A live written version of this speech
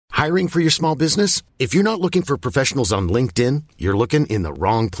Hiring for your small business? If you're not looking for professionals on LinkedIn, you're looking in the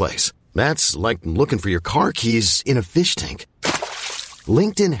wrong place. That's like looking for your car keys in a fish tank.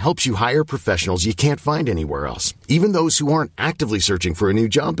 LinkedIn helps you hire professionals you can't find anywhere else, even those who aren't actively searching for a new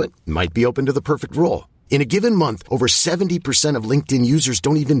job but might be open to the perfect role. In a given month, over 70% of LinkedIn users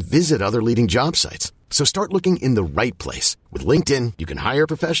don't even visit other leading job sites. So start looking in the right place. With LinkedIn, you can hire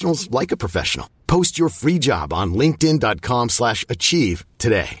professionals like a professional. Post your free job on linkedin.com/achieve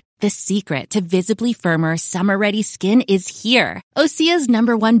today. The secret to visibly firmer, summer-ready skin is here. Osea's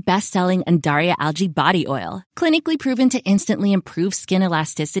 #1 best-selling Undaria Algae Body Oil. Clinically proven to instantly improve skin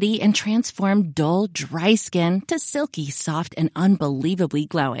elasticity and transform dull, dry skin to silky, soft, and unbelievably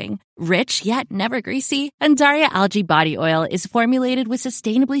glowing. Rich yet never greasy, Undaria Algae Body Oil is formulated with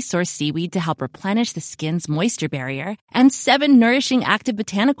sustainably sourced seaweed to help replenish the skin's moisture barrier and 7 nourishing active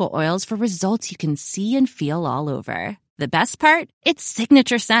botanical oils for results you can see and feel all over. The best part? Its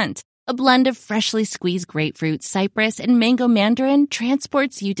signature scent. A blend of freshly squeezed grapefruit, cypress, and mango mandarin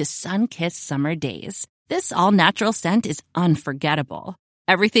transports you to sun-kissed summer days. This all-natural scent is unforgettable.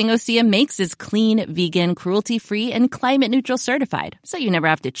 Everything Osea makes is clean, vegan, cruelty-free, and climate-neutral certified, so you never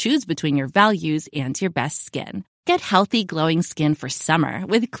have to choose between your values and your best skin. Get healthy, glowing skin for summer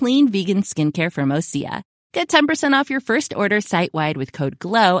with clean, vegan skincare from Osea. Get 10% off your first order site-wide with code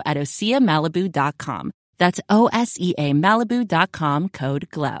GLOW at OseaMalibu.com. That's OSEA Malibu.com, code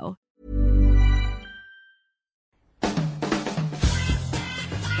GLOW.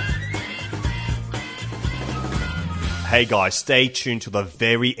 Hey guys, stay tuned to the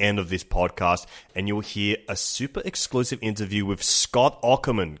very end of this podcast and you'll hear a super exclusive interview with Scott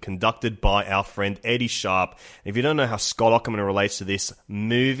Aukerman conducted by our friend Eddie Sharp. If you don't know how Scott Aukerman relates to this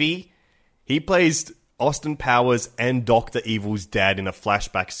movie, he plays Austin Powers and Dr. Evil's dad in a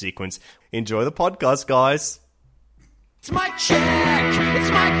flashback sequence. Enjoy the podcast, guys. It's Mike Check,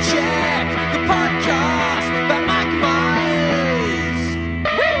 the podcast by Mike Myers.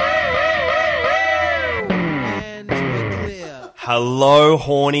 And we're clear. Hello,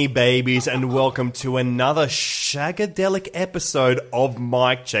 horny babies, and welcome to another shagadelic episode of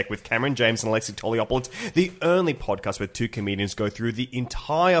Mike Check with Cameron James and Alexi Toliopoulos, the only podcast where two comedians go through the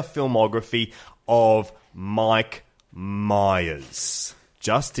entire filmography of Mike Myers,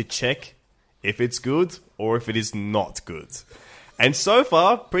 just to check if it's good or if it is not good. And so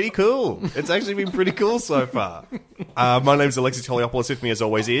far, pretty cool. It's actually been pretty cool so far. My name's Alexi Toliopoulos. With me, as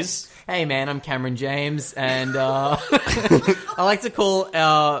always, is... Hey, man, I'm Cameron James, and I like to call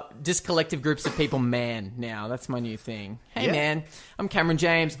just collective groups of people man now. That's my new thing. Hey, Yeah. man, I'm Cameron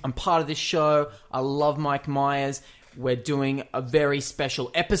James. I'm part of this show. I love Mike Myers. We're doing a very special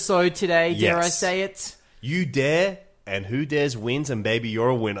episode today, dare I Yes. say it? You dare, and who dares wins, and baby, you're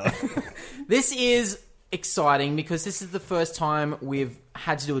a winner. This is exciting because this is the first time we've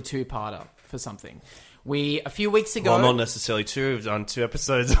had to do a two-parter for something. A few weeks ago... Well, not necessarily two. We've done 2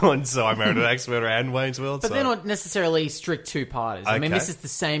 episodes on So I Married an Ex-Murderer and Wayne's World. But they're not necessarily strict two-parters. I mean, Okay. this is the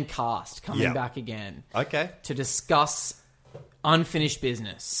same cast coming back again. Okay. To discuss unfinished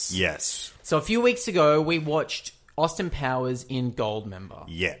business. Yes. So a few weeks ago, we watched Austin Powers in Goldmember.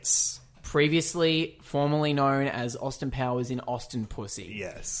 Yes. Previously, formerly known as Austin Powers in Austin Pussy.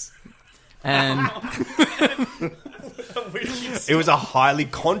 Yes. And It was a highly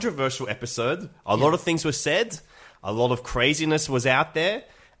controversial episode. A lot of things were said. A lot of craziness was out there.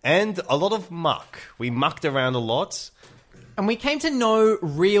 And a lot of muck. We mucked around a lot. we came to no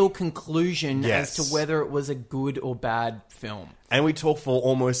real conclusion Yes. as to whether it was a good or bad film. And we talked for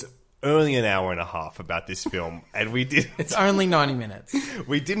almost only an hour and a half about this film. And we did. It's only 90 minutes.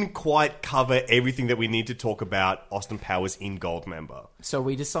 We didn't quite cover everything that we need to talk about Austin Powers in Goldmember. So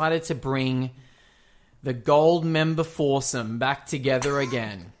we decided to bring the Goldmember foursome back together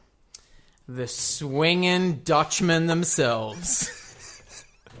again. The swinging Dutchmen themselves.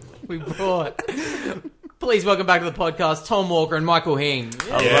 We brought... Please welcome back to the podcast, Tom Walker and Michael Hing.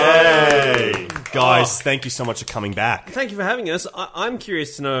 Yay! Guys, thank you so much for coming back. Thank you for having us. I'm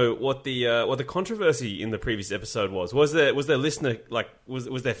curious to know what the controversy in the previous episode was. Was there listener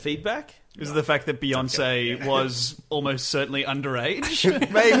was there feedback? Is it the fact that Beyonce was almost certainly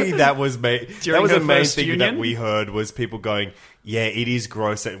underage? Maybe that was that During was her the main first thing union? that we heard was people going, yeah, it is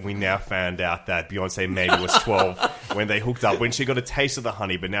gross that we now found out that Beyonce maybe was 12 when they hooked up, when she got a taste of the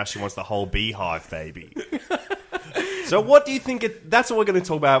honey, but now she wants the whole beehive, baby. So what do you think... that's what we're going to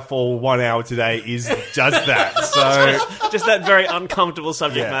talk about for 1 hour today, is just that. So Just that very uncomfortable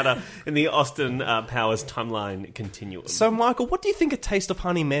subject Yeah. matter in the Austin Powers timeline continuum. So, Michael, what do you think a taste of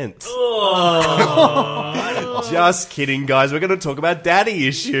honey meant? Just kidding, guys. We're going to talk about daddy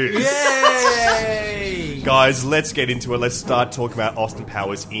issues. Yay! Guys, let's get into it. Let's start talking about Austin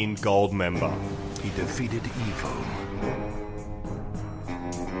Powers in Goldmember. He defeated evil.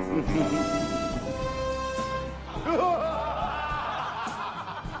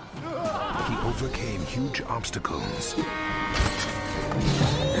 He overcame huge obstacles.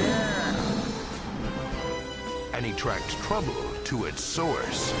 And he tracked trouble to its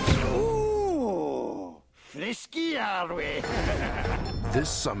source. Ooh, frisky are we? This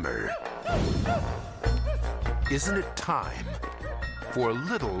summer, isn't it time for a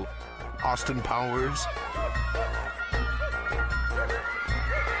little Austin Powers?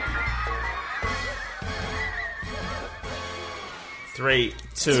 Three,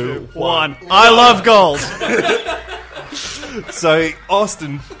 two, One. I love gold. So,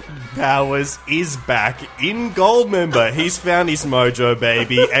 Austin Powers is back in Goldmember. He's found his mojo,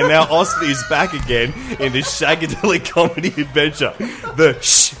 baby, and now Austin is back again in this shagadelic comedy adventure. The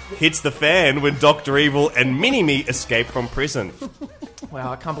shh hits the fan when Dr. Evil and Mini-Me escape from prison.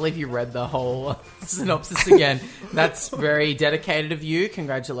 Wow, I can't believe you read the whole synopsis again. That's very dedicated of you.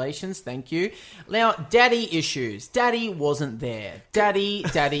 Congratulations. Thank you. Now, daddy issues. Daddy wasn't there. Daddy.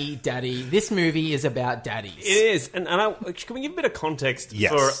 This movie is about daddies. It is, and can we give a bit of context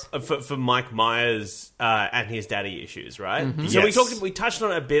Yes. for Mike Myers and his daddy issues, right? So Yes. we touched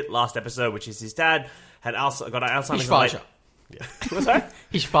on it a bit last episode, which is his dad got Alzheimer's. Ishvaja. What's that?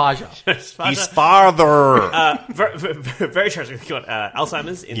 Ishvaja. His father. Very tragic. He got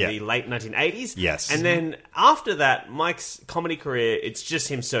Alzheimer's in the late 1980s. Yes. And then after that, Mike's comedy career, it's just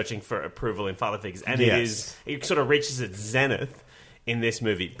him searching for approval in father figures. And it sort of reaches its zenith in this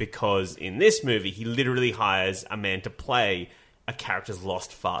movie, because in this movie, he literally hires a man to play a character's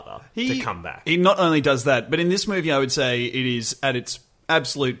lost father to come back. He not only does that, but in this movie, I would say it is at its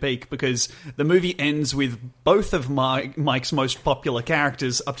absolute peak, because the movie ends with both of Mike's most popular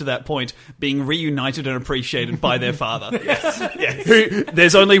characters up to that point being reunited and appreciated by their father. Yes.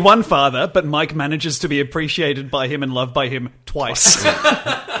 There's only one father, but Mike manages to be appreciated by him and loved by him twice.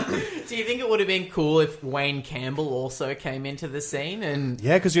 Do you think it would have been cool if Wayne Campbell also came into the scene? And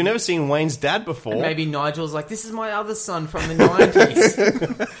Yeah, because you've never seen Wayne's dad before. maybe Nigel's like, this is my other son from the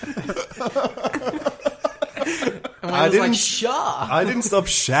 90s. And Wayne was like, sure. I didn't stop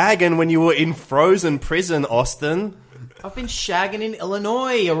shagging when you were in frozen prison, Austin. I've been shagging in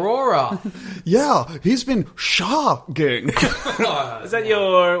Illinois, Aurora. Yeah, he's been shagging. Is that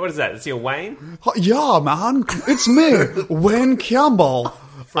your... What is that? It's your Wayne? Yeah, man, it's me, Wayne Campbell.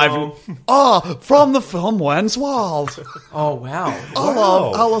 From... From the film Wayne's World. Oh, wow. I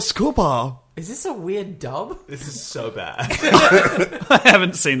love Alice Cooper. Is this a weird dub? This is so bad. I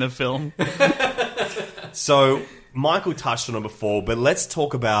haven't seen the film. So, Michael touched on it before, but let's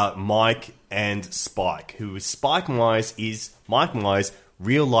talk about Mike and Spike, who is Spike Myers is Mike Myers'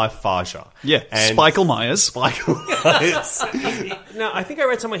 real-life Faja. Yeah, And Spikel Myers. Spikel Myers. No, I think I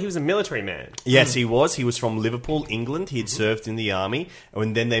read somewhere he was a military man. Yes, he was. He was from Liverpool, England. He had served in the army,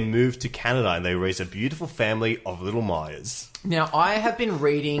 and then they moved to Canada, and they raised a beautiful family of little Myers. Now, I have been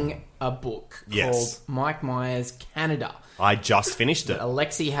reading a book Yes. called Mike Myers Canada. I just finished it.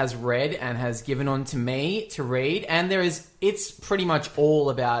 Alexi has read and has given on to me to read, and it's pretty much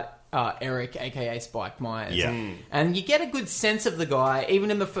all about Eric, aka Spike Myers. Yeah. And you get a good sense of the guy, even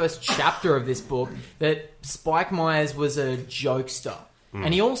in the first chapter of this book, that Spike Myers was a jokester.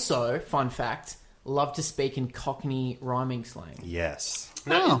 And he also, fun fact, loved to speak in Cockney rhyming slang. Yes.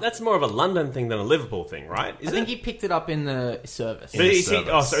 No, that's more of a London thing than a Liverpool thing, right? I think he picked it up in the service.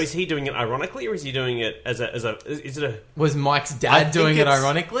 So is he doing it ironically, or is he doing it is it a... Was Mike's I dad think doing it it's-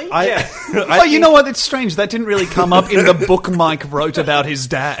 ironically? Oh, you know what? It's strange. That didn't really come up in the book Mike wrote about his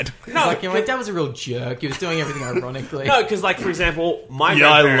dad. No, like, my dad was a real jerk. He was doing everything ironically. No, because, like, for example, my Yeah,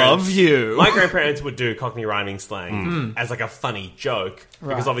 I grandparents... love you. My grandparents would do Cockney rhyming slang as, like, a funny joke, because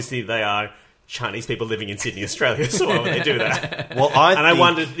Right. obviously they are Chinese people living in Sydney, Australia, so why would they do that? Well, I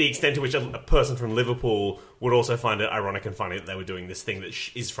wondered the extent to which a person from Liverpool would also find it ironic and funny that they were doing this thing that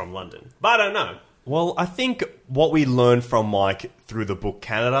is from London. But I don't know. Well, I think what we learned from Mike through the book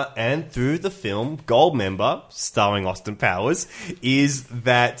Canada and through the film Goldmember, starring Austin Powers, is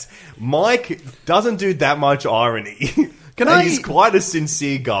that Mike doesn't do that much irony. He's quite a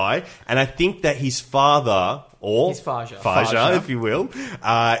sincere guy, and I think that his father, or His Faja, if you will,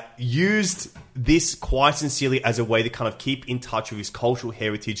 used this quite sincerely as a way to kind of keep in touch with his cultural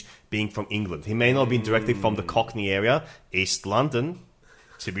heritage, being from England. He may not have been directly from the Cockney area, East London,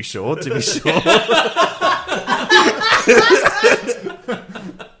 to be sure. To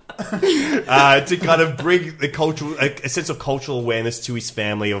kind of bring the cultural, a sense of cultural awareness to his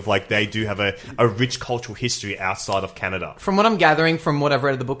family of, like, they do have a rich cultural history outside of Canada. From what I'm gathering from what I've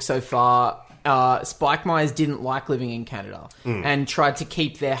read of the book so far, Spike Myers didn't like living in Canada and tried to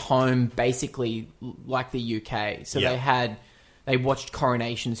keep their home basically like the UK. So they watched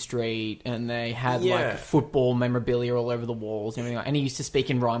Coronation Street and they had like football memorabilia all over the walls and everything. And he used to speak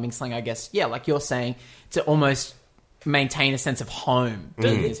in rhyming slang, I guess. Yeah, like you're saying, to almost maintain a sense of home.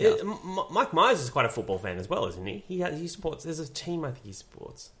 Mike Myers is quite a football fan as well, isn't he? He supports. There's a team I think he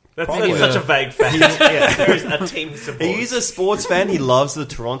supports. That's such a vague fact. There is a team he supports. He's a sports fan. He loves the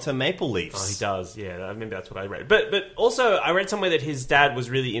Toronto Maple Leafs. Oh, he does. Yeah, maybe that's what I read. But also, I read somewhere that his dad was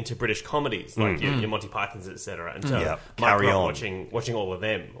really into British comedies, like your Monty Pythons, etc. And so, Carry on watching all of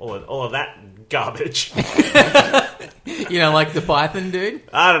them, all of that garbage. You know, like the Python dude.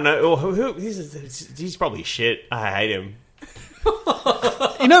 I don't know. He's probably shit. I hate him.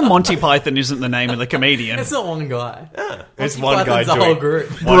 You know, Monty Python isn't the name of the comedian. It's not one guy. There's Monty one guy Python's the doing, whole group.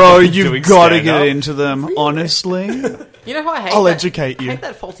 Bro, you've doing got to stand-up. get into them, honestly. You know who I hate? I'll educate I you. hate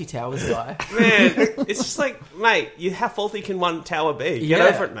that Faulty Towers guy. Man, it's just like, mate, how faulty can one tower be? Get Yeah.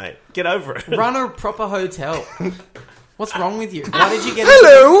 over it, mate. Get over it. Run a proper hotel. What's wrong with you? Why did you get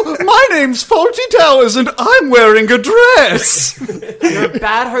Hello, my name's Faulty Towers and I'm wearing a dress. You're a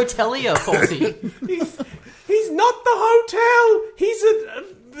bad hotelier, Faulty. He's not the hotel. He's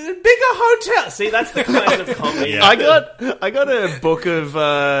a bigger hotel. See, that's the kind of comedy. Yeah. I got a book of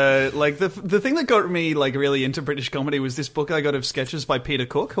like the thing that got me like really into British comedy was this book I got of sketches by Peter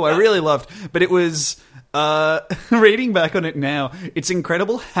Cook, who I really loved. But it was reading back on it now, it's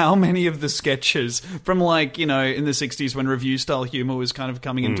incredible how many of the sketches from like, you know, in the 60s when review style humor was kind of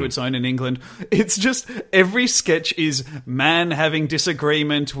coming into its own in England, it's just every sketch is man having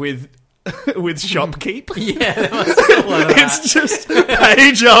disagreement with shopkeep. Yeah, there must be a lot of that. It's just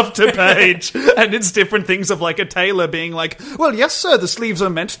page after page, and it's different things of like a tailor being like, well, yes, sir, the sleeves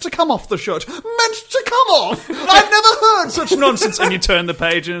are meant to come off the shirt. Meant to come off? I've never heard such nonsense. And you turn the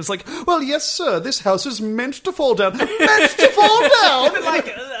page and it's like, well, yes, sir, this house is meant to fall down. Meant to fall down? But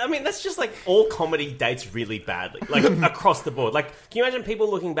like, I mean, that's just like all comedy dates really badly, like across the board. Like, can you imagine people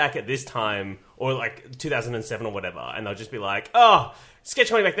looking back at this time or like 2007 or whatever, and they'll just be like, oh, sketch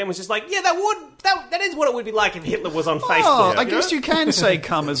comedy back then was just like, yeah, that is what it would be like if Hitler was on Facebook. Oh, I guess you can say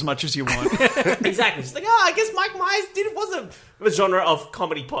come as much as you want. Exactly. Just like, I guess Mike Myers was a genre of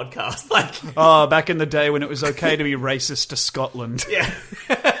comedy podcast. Like, Oh, back in the day when it was okay to be racist to Scotland. yeah.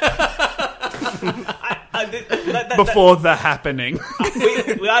 Before the happening.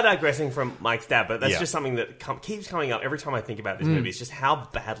 We are digressing from Mike's dad, but that's Yeah. just something that keeps coming up every time I think about this movie. It's just how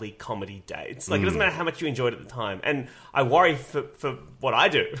badly comedy dates. Like, it doesn't matter how much you enjoyed it at the time. And I worry for what I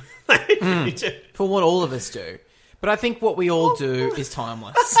do. For what all of us do. But I think what we all do is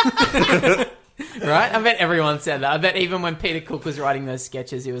timeless. Right? I bet everyone said that. I bet even when Peter Cook was writing those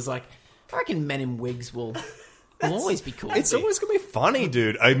sketches, he was like, I reckon men in wigs will always be cool. It's always going to be funny,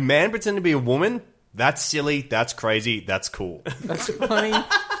 dude. A man pretending to be a woman, that's silly, that's crazy, that's cool. That's funny.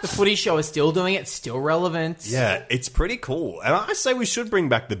 The Footy Show is still doing it, still relevant. Yeah, it's pretty cool. And I say we should bring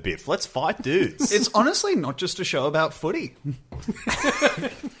back the Biff. Let's fight dudes. It's honestly not just a show about footy.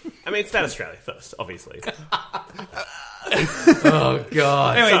 I mean, it's that Australia first, obviously. Oh,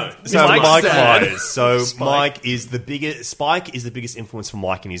 God. Anyway, So Mike's Mike dad. Myers. So Spike is the biggest influence for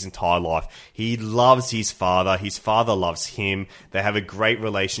Mike in his entire life. He loves his father. His father loves him. They have a great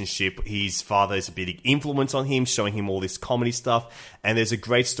relationship. His father is a big influence on him, showing him all this comedy stuff. And there's a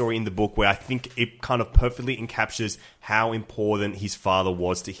great story in the book where I think it kind of perfectly encaptures how important his father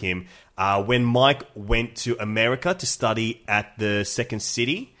was to him. When Mike went to America to study at the Second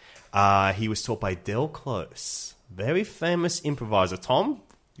City, he was taught by Del Close. Very famous improviser. Tom,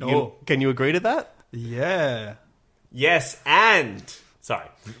 can you agree to that? Yeah. Yes, and... Sorry.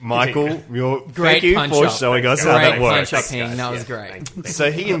 Michael, Great thank you punch for up. showing us how Great that works. punch up, Ping. That was great.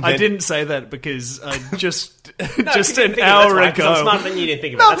 So he I invented... didn't say that because just No, you just didn't an think of it, hour that's why, 'cause I'm ago. smarter than you didn't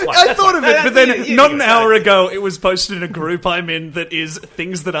think of it. No, That's why. I That's thought why. of it, No, but then you not didn't an think hour of it. ago, it was posted in a group I'm in that is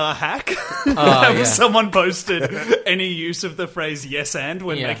things that are hack. yeah. Someone posted any use of the phrase yes and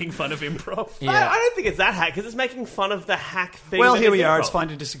when Yeah. making fun of improv. Yeah. I don't think it's that hack, because it's making fun of the hack thing. Well, that here is we are. improv. It's fine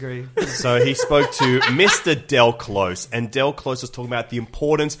to disagree. So he spoke to Mr. Del Close, and Del Close was talking about the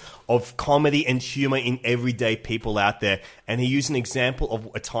importance of comedy and humor in everyday people out there. And he used an example of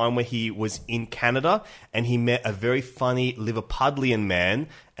a time where he was in Canada and he met a very funny Liverpudlian man,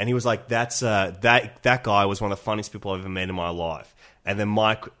 and he was like, that guy was one of the funniest people I've ever met in my life. And then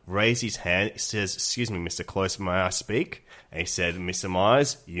Mike raised his hand, says, "Excuse me, Mr. Close, may I speak?" And he said, "Mr.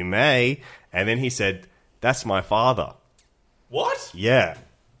 Myers, you may." And then he said, "That's my father." What? Yeah.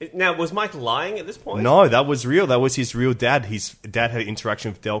 Now, was Mike lying at this point? No, that was real. That was his real dad. His dad had an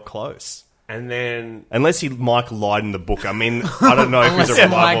interaction with Del Close. And then Unless Mike lied in the book. I mean, I don't know if he's a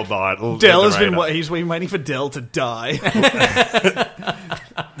Unless reliable liar. Dell has been he's been waiting for Dell to die.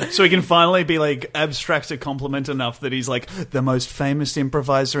 So he can finally be like abstract a compliment enough that he's like, the most famous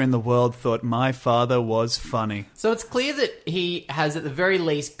improviser in the world thought my father was funny. So it's clear that he has, at the very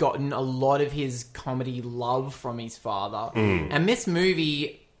least, gotten a lot of his comedy love from his father. And this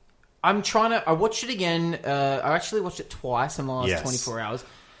movie, I watched it again. I actually watched it twice in the last 24 hours.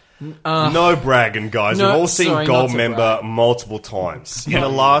 No bragging, guys. No, We've all seen sorry, not to Goldmember brag. multiple times.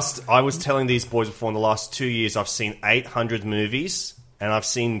 I was telling these boys before, in the last 2 years, I've seen 800 movies, and I've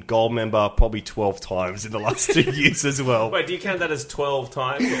seen Goldmember probably 12 times in the last 2 years as well. wait, do you count that as 12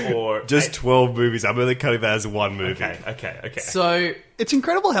 times or Just 12 movies. I'm only counting that as one movie. Okay. So It's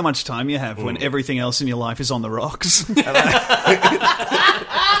incredible how much time you have when everything else in your life is on the rocks.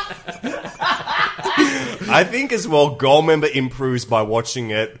 I think as well, Goldmember improves by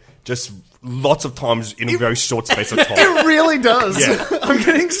watching it just lots of times in a very short space of time. It really does. Yeah. I'm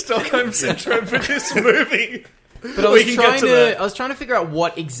getting Stockholm Syndrome for this movie. But I was trying to figure out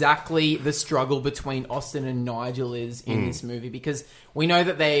what exactly the struggle between Austin and Nigel is in this movie, because we know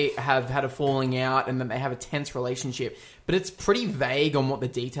that they have had a falling out and that they have a tense relationship, but it's pretty vague on what the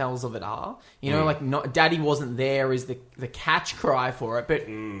details of it are. You know, like Daddy wasn't there is the catch cry for it, but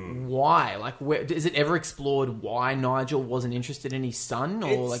why? Like, is it ever explored why Nigel wasn't interested in his son?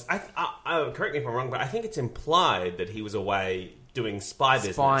 Or correct me if I'm wrong, but I think it's implied that he was away doing spy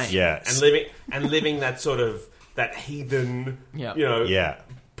business, Yes. and living that sort of that heathen,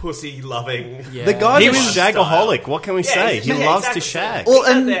 pussy loving. Yeah. The guy's He a was shagaholic. What can we say? He loves to shag. Well,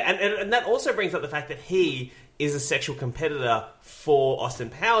 And that also brings up the fact that he is a sexual competitor for Austin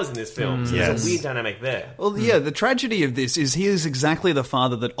Powers in this film. So there's a weird dynamic there. Well, yeah, the tragedy of this is he is exactly the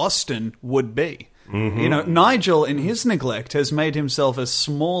father that Austin would be. You know, Nigel, in his neglect, has made himself a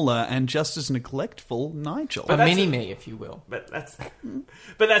smaller and just as neglectful Nigel. a mini-me, if you will. But that's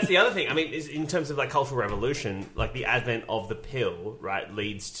the other thing. I mean, is in terms of like cultural revolution, like the advent of the pill, right,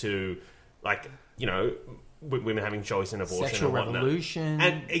 leads to like, you know, women having choice in abortion, Sexual and whatnot. revolution.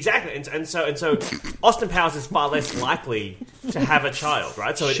 And exactly, and so Austin Powers is far less likely to have a child,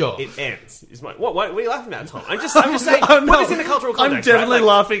 right? So Sure. it ends. It's like, what are you laughing at, Tom? I'm just saying. Put this in a cultural context. I'm definitely right?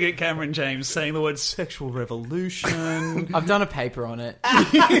 Like, laughing at Cameron James saying the word sexual revolution. I've done a paper on it.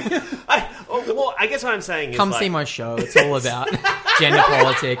 I guess what I'm saying is Come like, see my show. It's all about gender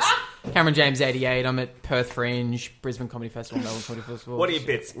politics. Cameron James 88. I'm at Perth Fringe, Brisbane Comedy Festival, Melbourne Comedy Festival. What are your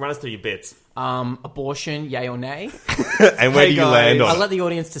bits? Run us through your bits. Abortion, yay or nay? And where do you land I'll on let it? the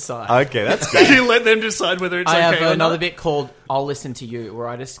audience decide. Okay, that's good. You let them decide whether it's I okay have or another not. bit called I'll Listen to You, where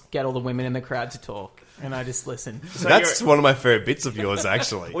I just get all the women in the crowd to talk, and I just listen. So That's one of my favourite bits of yours,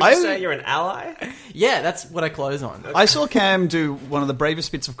 actually. Would you say you're an ally? Yeah, that's what I close on. I saw Cam do one of the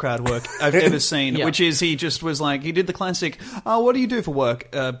bravest bits of crowd work I've ever seen, Yeah. which is he just was like, he did the classic, what do you do for work?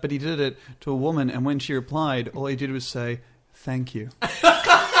 But he did it to a woman, and when she replied, all he did was say, thank you.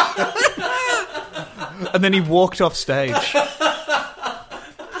 And then he walked off stage.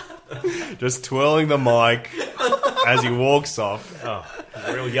 Just twirling the mic as he walks off. Oh,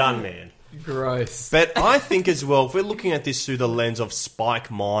 real young man. Gross. But I think as well, if we're looking at this through the lens of Spike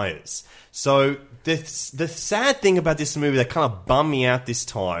Myers, so the sad thing about this movie that kind of bummed me out this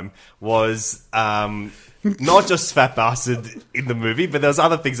time was not just Fat Bastard in the movie, but there was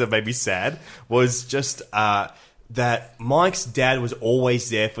other things that made me sad, was just that Mike's dad was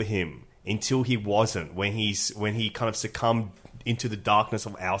always there for him until he wasn't, when he kind of succumbed into the darkness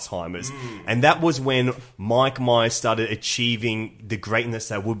of Alzheimer's. And that was when Mike Myers started achieving the greatness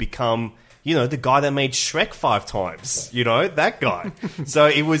that would become, you know, the guy that made Shrek 5 times, you know, that guy. So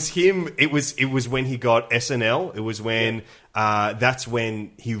it was him. It was when he got SNL. It was when that's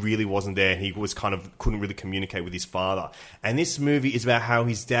when he really wasn't there. He was kind of couldn't really communicate with his father. And this movie is about how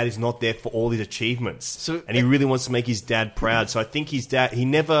his dad is not there for all his achievements, and he really wants to make his dad proud. So I think his dad,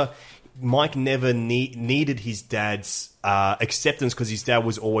 Mike never needed his dad's acceptance, because his dad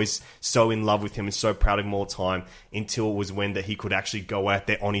was always so in love with him and so proud of him all the time, until it was when that he could actually go out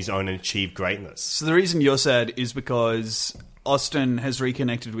there on his own and achieve greatness. So the reason you're sad is because Austin has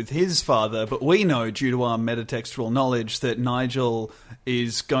reconnected with his father, but we know, due to our metatextual knowledge, that Nigel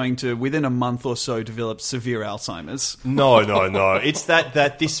is going to, within a month or so, develop severe Alzheimer's. No. It's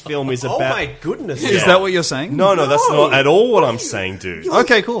that this film is about... Oh my goodness. Is that what you're saying? No, that's not at all what I'm saying, dude.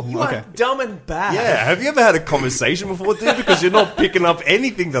 Okay, cool. You Okay. are dumb and bad. Yeah, have you ever had a conversation before, dude? Because you're not picking up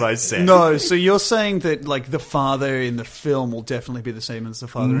anything that I said. No, so you're saying that, like, the father in the film will definitely be the same as the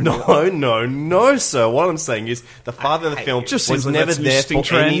father in the No, sir. What I'm saying is the father in the film Just was seems like never that's an there interesting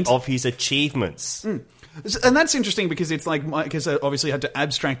for any trend. of his achievements. And that's interesting because it's like Mike has obviously had to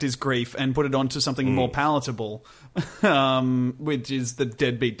abstract his grief and put it onto something more palatable, which is the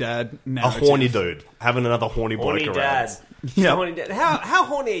deadbeat dad narrative. A horny dude. Having another horny bloke Horny around. dad. Yeah. Horny dad. How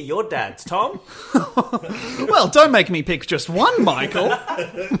horny are your dads, Tom? Well, don't make me pick just one, Michael.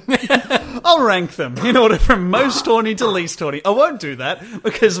 I'll rank them in order from most horny to least horny. I won't do that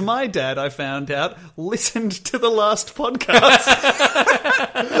because my dad, I found out, listened to the last podcast.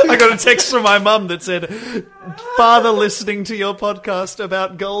 I got a text from my mum that said, "Father listening to your podcast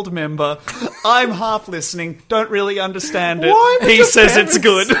about Goldmember. I'm half listening, don't really understand it. Why would He your says it's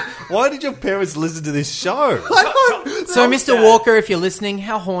parents- good." Why did your parents listen to this show? So, Mr. Walker, if you're listening,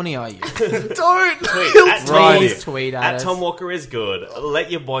 how horny are you? Don't. Please tweet at us. Tom Walker is good. Let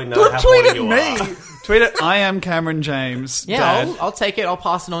your boy know Don't how tweet horny at you me. are. Tweet it. I am Cameron James. Yeah, Dad. I'll take it. I'll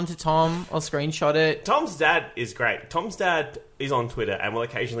pass it on to Tom. I'll screenshot it. Tom's dad is great. Tom's dad is on Twitter and will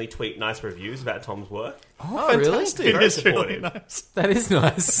occasionally tweet nice reviews about Tom's work. Oh, really? fantastic. Very It's really supportive. nice. That is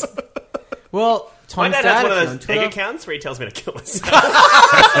nice. Well, My Tom's dad has dad, one if of you're those on egg Twitter- accounts where he tells me to kill myself.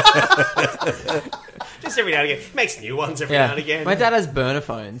 Just every now and again. He makes new ones every now and again. My dad has burner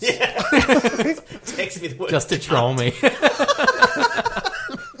phones texts me the word just to troll me.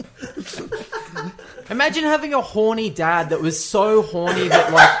 Imagine having a horny dad that was so horny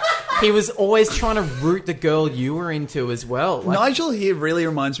that like he was always trying to root the girl you were into as well. Like, Nigel here really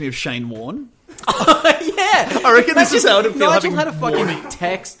reminds me of Shane Warne. yeah, I reckon this is how it would feel Nigel having had a fucking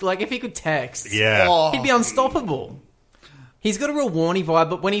text. Like if he could text, Yeah. he'd be unstoppable. He's got a real Warny vibe,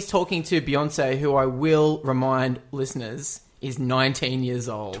 but when he's talking to Beyonce, who I will remind listeners is 19 years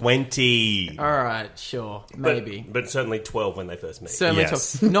old. 20. All right, sure, maybe. But certainly 12 when they first meet. Certainly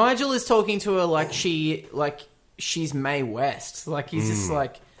Yes. Nigel is talking to her like she's Mae West. Like he's just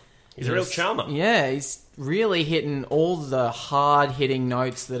like He's a real charmer. Yeah, he's really hitting all the hard hitting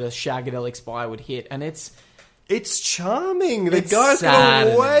notes that a Shagadelic spy would hit, and it's charming. The It's guy's sad.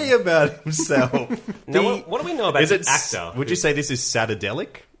 got a way about himself. Now, what do we know about Is the it actor? Would you say this is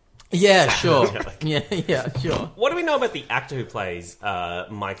sadadelic? yeah, sure, yeah, sure. What do we know about the actor who plays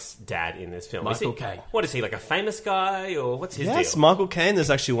Mike's dad in this film? Michael Caine. What is he, like a famous guy, or what's his Yes, deal? Michael Caine is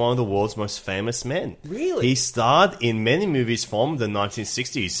actually one of the world's most famous men. Really? He starred in many movies from the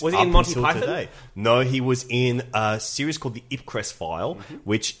 1960s. Was he up in Monty until Python? Today. No, he was in a series called The Ipcress File,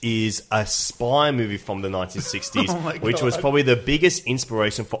 which is a spy movie from the 1960s, Oh my which was probably the biggest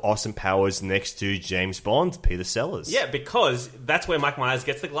inspiration for Austin Powers next to James Bond, Peter Sellers. Yeah, because that's where Mike Myers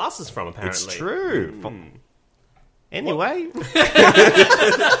gets the glasses from, apparently. It's true. Anyway,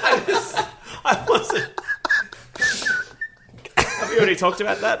 I wasn't... Have we already talked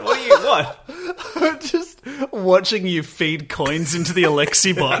about that? What? Just watching you feed coins into the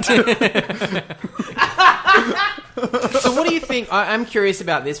Alexi bot. So what do you think? I'm curious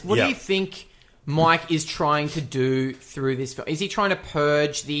about this. What Yeah. do you think Mike is trying to do through this film? Is he trying to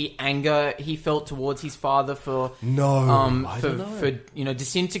purge the anger he felt towards his father for for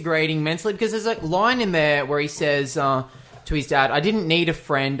disintegrating mentally? Because there's a line in there where he says to his dad, "I didn't need a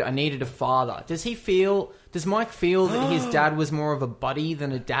friend, I needed a father." Does Mike feel that his dad was more of a buddy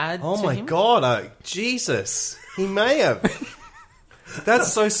than a dad? oh to my him? god, Jesus. He may have.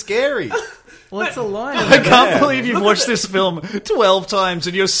 That's so scary. Well, it's a line. I can't believe you've watched this film 12 times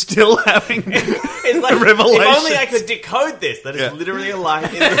and you're still having It's like, revelation. if only I could decode this. That is literally a line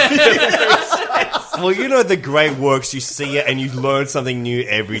in the Well, you know the great works, you see it and you learn something new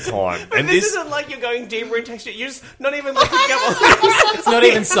every time. But And this this isn't like you're going deeper in texture. You're just not even looking up. It's not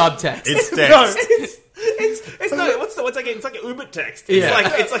even subtext. it's text. It's not. What's like? It's like an Uber text.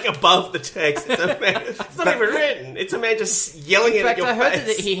 Yeah. It's like above the text. It's not even written. It's a man just yelling In it fact, at your I heard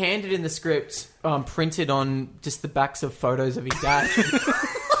face. that he handed in the script printed on just the backs of photos of his dad.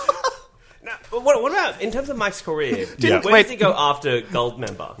 Now, what about in terms of Mike's career? Yeah. Where does he go after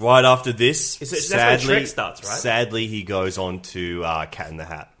Goldmember? Right after this, That's when Shrek starts, right? Sadly, he goes on to Cat in the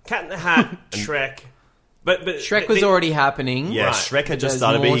Hat. Cat in the Hat, Shrek. But Shrek was already happening. Yeah, Right. Shrek had just There's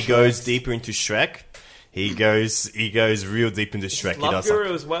started, but more he goes Shreks. deeper into Shrek. He goes real deep into Shrek. He Love does Guru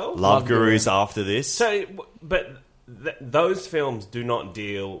like- as well? Love Guru's after this. So, but those films do not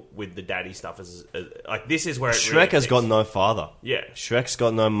deal with the daddy stuff as like this is where it Shrek really has got fits. no father. Yeah. Shrek's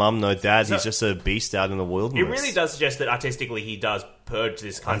got no mum, no dad. So- He's just a beast out in the It wilderness. really does suggest that artistically he does purge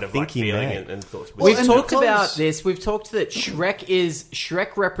this kind I of think like he feeling may. and thoughts. We've and talked because- about this. We've talked that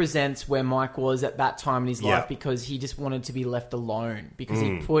Shrek represents where Mike was at that time in his Yeah. life because he just wanted to be left alone because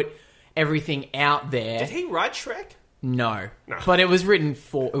he put everything out there. Did he write Shrek? No, but it was rewritten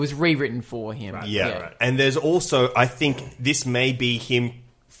for him. Yeah. And there's also, I think this may be him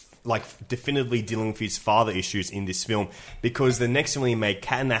like definitively dealing with his father issues in this film, because the next film he made,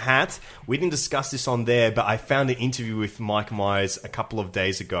 Cat in the Hat, we didn't discuss this on there, but I found an interview with Mike Myers a couple of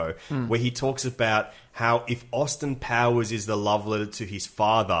days ago where he talks about how if Austin Powers is the love letter to his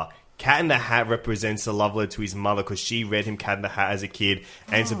father, Cat in the Hat represents the love letter to his mother, because she read him Cat in the Hat as a kid,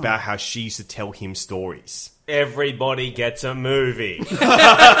 and it's about how she used to tell him stories. Everybody gets a movie.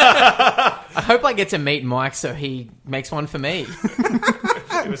 I hope I get to meet Mike so he makes one for me.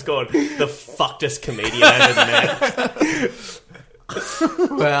 It was called The Fuckedest Comedian I Ever Met.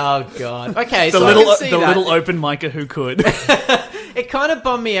 Well, God. Okay, The so I little can see that. little open micer who could. It kind of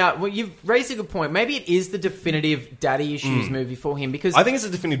bummed me out. Well, you've raised a good point. Maybe it is the definitive daddy issues movie for him, because I think it's a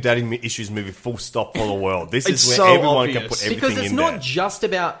definitive daddy issues movie, full stop, for the world. This It's is where so everyone can obvious. put everything because it's in not there. just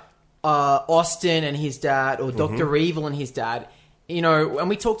about Austin and his dad, or Dr. Evil and his dad. You know, and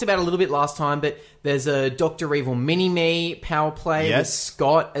we talked about it a little bit last time, but there's a Dr. Evil mini-me power play with Yes.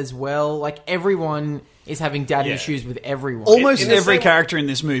 Scott as well. Like, everyone is having daddy Yeah. issues with everyone. Almost In the every same- character in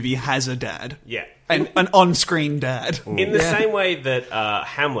this movie has a dad. Yeah. And an on-screen dad. In the same way that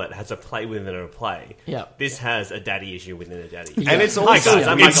Hamlet has a play within a play, Yeah. this has a daddy issue within a daddy. And it's Hi also guys,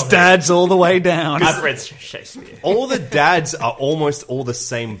 I'm It's Michael dads all the way down. Hayes. I've read Shakespeare. all the dads are almost all the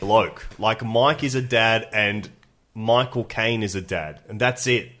same bloke. Like, Mike is a dad and Michael Caine is a dad, and that's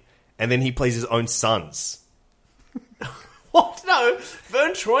it. And then he plays his own sons. What? No,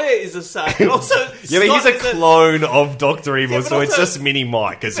 Vern Troyer is a son. And also, Yeah, but he's Scott a is clone of Dr. Evil, Yeah, but so it's also- just mini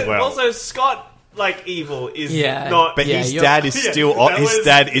Mike as But well. also, Scott, like Evil, is Yeah. not. But Yeah, his you're- dad is Yeah, still that his was-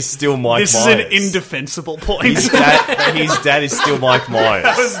 dad is still Mike This is Myers. an indefensible point. his dad is still Mike Myers.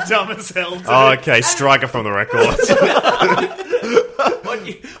 That was dumb as hell. Too. Oh, okay, strike it from the record.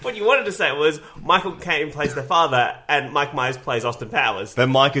 What you wanted to say was Michael Caine plays the father and Mike Myers plays Austin Powers. But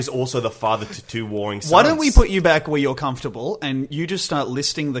Mike is also the father to two warring sons. Why don't we put you back where you're comfortable and you just start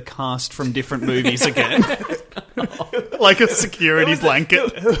listing the cast from different movies again? Like a security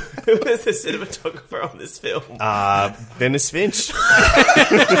blanket. Who is the cinematographer on this film? Dennis Finch?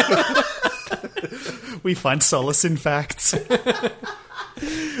 We find solace in facts.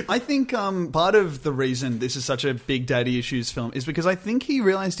 I think part of the reason this is such a big daddy issues film is because I think he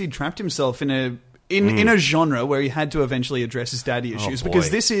realized he'd trapped himself in a genre where he had to eventually address his daddy issues, boy. because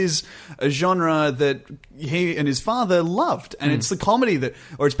this is a genre that he and his father loved, and it's the comedy that,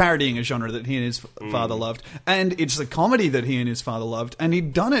 or it's parodying a genre that he and his father loved, and it's the comedy that he and his father loved, and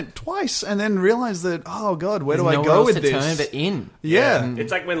he'd done it twice and then realized that, oh god, where do I Nowhere go else with to this? turn but in. Yeah.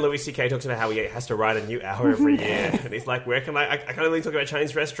 It's like when Louis C.K. talks about how he has to write a new hour every year. And he's like, where can I can only talk about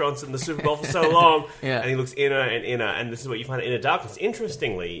Chinese restaurants and the Super Bowl for so long. Yeah. And he looks inner and inner, and this is what you find in Inner Darkness.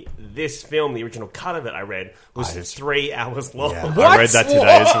 Interestingly, this film, the original cut of it I read, was 3 hours long. Yeah, I read that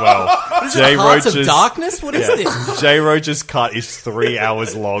today as well. Jay Hearts of Roach's Darkness? What is this? Jay Roach's cut is 3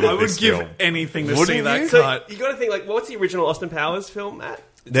 hours long. I of would this give film. anything to Wouldn't see that you? So cut. you got to think, like, what's the original Austin Powers film, Matt?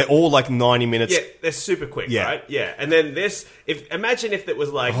 They're all like 90 minutes. Yeah, they're super quick, Yeah. right? Yeah, and then this. Imagine if it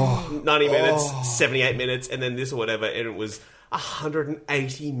was like 90 minutes, 78 minutes, and then this or whatever, and it was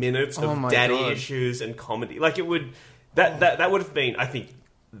 180 minutes Oh of my daddy God. issues and comedy. Like it would that would have been, I think,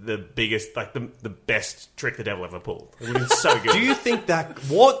 the biggest, like the best trick the devil ever pulled. It would have been so good. Do you think that?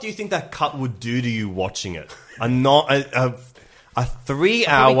 What do you think that cut would do to you watching it? A 3 Probably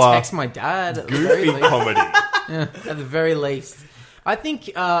hour text my dad at the very goofy least. comedy. At the very least. I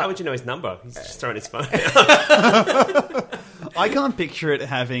think How would you know his number? He's just throwing his phone out. I can't picture it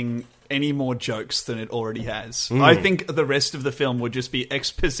having any more jokes than it already has. I think the rest of the film would just be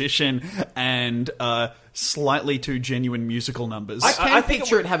exposition and slightly too genuine musical numbers. I can I think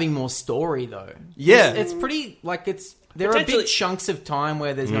picture it having more story though. Yeah. It's pretty like there are Potentially- big chunks of time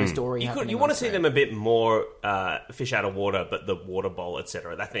where there's no story happening. You want to on see screen. them a bit more fish out of water, but the water bowl,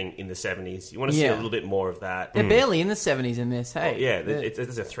 etc. That thing in the 70s. You want to see Yeah. a little bit more of that. They're barely in the 70s in this. Hey, Yeah, They're- it's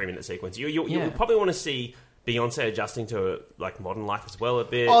a 3-minute sequence. You Yeah. probably want to see Beyonce adjusting to like modern life as well a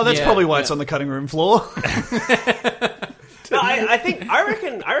bit. oh, that's Yeah, probably why yeah. it's on the cutting room floor. No, I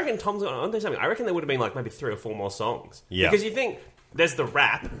reckon Tom's onto something. I reckon there would have been like maybe 3 or 4 more songs. Yeah. Because you think there's the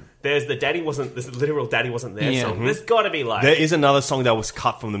rap, there's the literal daddy wasn't there Yeah. song. There's got to be like There is another song that was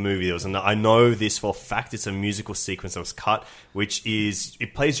cut from the movie. There was I know this for a fact. It's a musical sequence that was cut, which is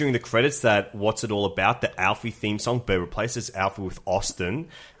it plays during the credits. That What's It All About, the Alfie theme song, but it replaces Alfie with Austin.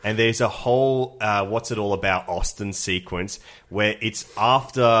 And there's a whole What's It All About Austin sequence where it's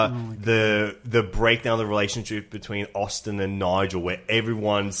after the breakdown of the relationship between Austin and Nigel, where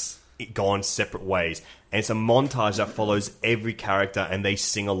everyone's gone separate ways. And it's a montage that follows every character, and they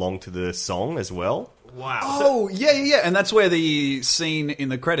sing along to the song as well. Wow. Oh, yeah. And that's where the scene in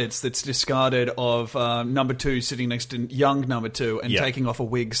the credits that's discarded of number 2 sitting next to young number 2 and taking off a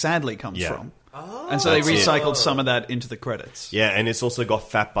wig sadly comes from. And so they recycled some of that into the credits. Yeah, and it's also got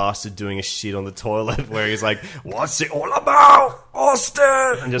Fat Bastard doing a shit on the toilet where he's like, "What's it all about, Austin?"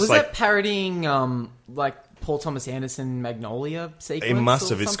 And just Was like that parodying like Paul Thomas Anderson Magnolia sequence? it must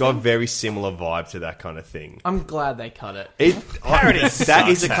have. or It's got a something? very similar vibe to that kind of thing. I'm glad they cut it. That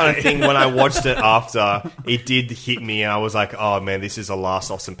is the kind of thing when I watched it after, it did hit me and I was like, oh man, this is the last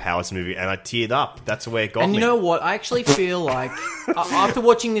Austin Powers movie, and I teared up. That's where it got And me. you know what? I actually feel like after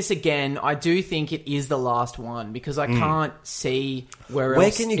watching this again, I do think it is the last one because I can't see where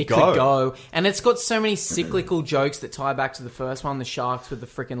else can you it go? could go. And it's got so many cyclical jokes that tie back to the first one, the sharks with the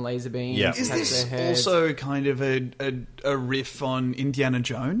freaking laser beams. Yeah. Is attached to this their heads. also kind of a riff on Indiana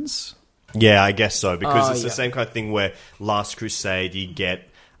Jones? Yeah, I guess so, because Oh, it's the yeah. same kind of thing where Last Crusade, you get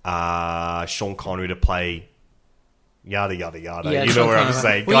Sean Connery to play yada yada yada. Yeah, you know Sean what I'm Connery.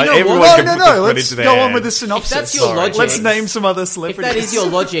 saying? Well, you know Everyone what? can put the credit Let's to go their on hand. with the synopsis. If that's your logic- Let's name some other celebrities. If that is your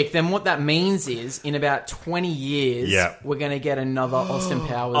logic, then what that means is in about 20 years, Yeah. we're going to get another Austin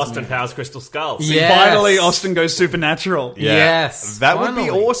Powers. Austin movie. Powers Crystal Skull. Yes. Finally, Austin goes supernatural. Yeah. Yes, That would be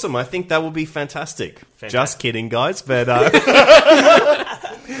finally. awesome. I think that would be fantastic. Just kidding, guys. But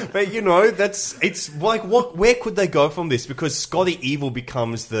but you know, it's like where could they go from this? Because Scotty Evil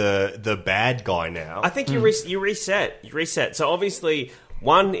becomes the bad guy now. I think you reset. So obviously,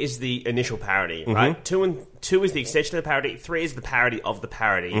 1 is the initial parody, right? 2 is the extension of the parody. 3 is the parody of the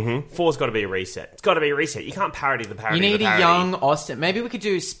parody. 4's got to be a reset. It's got to be a reset. You can't parody the parody. You need of the a parody. young Austin. Maybe we could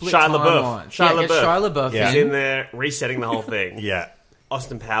do split Shia LaBeouf. timelines. Shia Get LaBeouf. Shia LaBeouf Yeah. He's in. in there resetting the whole thing. yeah.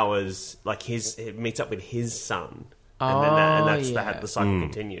 Austin Powers, like it meets up with his son, Oh, and that's yeah. the cycle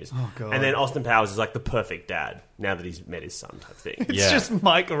continues. Oh, God. And then Austin Powers is like the perfect dad now that he's met his son type thing. It's Yeah. just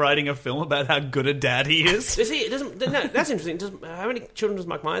Mike writing a film about how good a dad he is. Does he? It doesn't. No, that's interesting. How many children does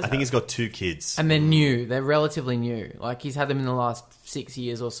Mike Myers I have? think he's got 2 kids. And they're new. They're relatively new. Like, he's had them in the last 6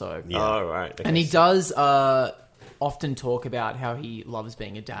 years or so. Yeah. Oh, right. Okay. And he does often talk about how he loves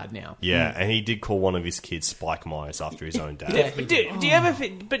being a dad now. Yeah, and he did call one of his kids Spike Myers after his own dad. Yeah, Do you ever?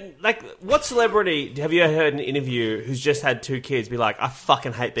 But like, what celebrity have you ever heard in an interview who's just had 2 kids be like, "I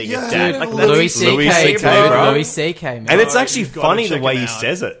fucking hate being a dad"? Like Louis that's C.K. Louis dude. C.K., bro. Louis C.K. man. And it's actually you've gotta funny the check way him he out.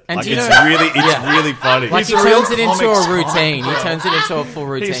 says it. And Like, do you it's know- really funny. Like, he He's a real turns it into comics a guy, routine. He bro. turns it into a full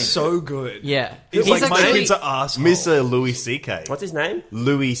routine. He's so good. Yeah. He's like, my actually- kids are assholes. Mr. Louis C.K. What's his name?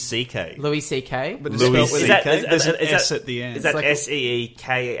 Louis C.K. Louis C.K. But it's Louis spelled with C.K.? There's an Is that- S at the end. Is that like-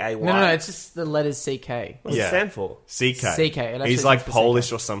 SEEKAY? No, it's just the letters C.K. What does it stand for? C.K. C.K. It actually He's like stands for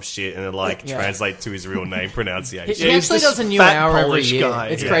Polish or some shit, and it like Yeah. translates to his real name He, pronunciation. he he's actually this does a new fat hour every Polish year. guy.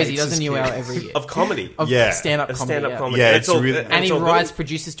 It's Yeah, crazy. He it's does a just new cute. hour every year. Of comedy. Of Yeah. stand-up Of comedy. stand-up yeah. comedy. Yeah, And it's all- really- and And it's he all writes, good.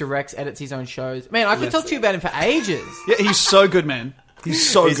 produces, directs, edits his own shows. Man, I could talk to you about him for ages. Yeah, he's so good, man. He's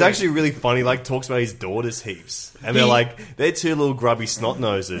so He's good. actually really funny. Like talks about his daughters heaps, and they're like they're 2 little grubby snot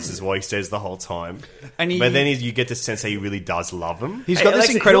noses, is what he says the whole time. And but then you get the sense that he really does love them. He's Hey, got this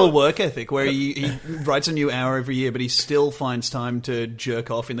Alexa, incredible you're- work ethic where he writes a new hour every year, but he still finds time to jerk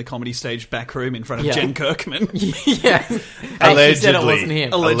off in the comedy stage back room in front of Yeah. Jen Kirkman. Yeah. He said it Allegedly. wasn't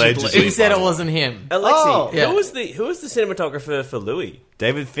him. Allegedly. He said it wasn't him. Alexi, Oh. Yeah. who was the cinematographer for Louis?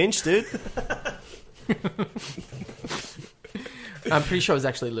 David Finch, dude. I'm pretty sure it was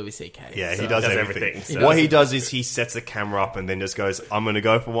actually Louis C.K. Yeah, so- he does does everything. everything, so- What he does is he sets the camera up and then just goes, "I'm going to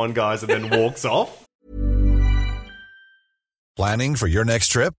go for one, guys," and then walks off. Planning for your next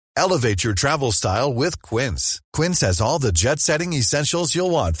trip? Elevate your travel style with Quince. Quince has all the jet-setting essentials you'll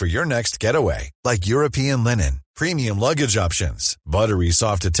want for your next getaway, like European linen, premium luggage options, buttery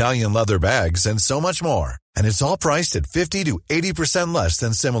soft Italian leather bags, and so much more. And it's all priced at 50 to 80% less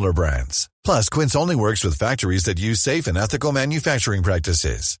than similar brands. Plus, Quince only works with factories that use safe and ethical manufacturing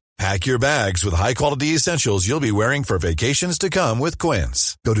practices. Pack your bags with high-quality essentials you'll be wearing for vacations to come with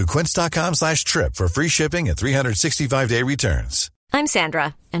Quince. Go to quince.com/trip for free shipping and 365-day returns. I'm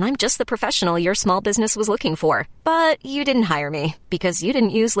Sandra, and I'm just the professional your small business was looking for. But you didn't hire me because you didn't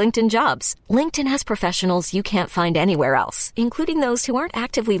use LinkedIn Jobs. LinkedIn has professionals you can't find anywhere else, including those who aren't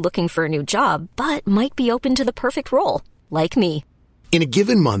actively looking for a new job, but might be open to the perfect role, like me. In a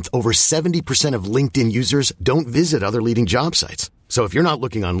given month, over 70% of LinkedIn users don't visit other leading job sites. So if you're not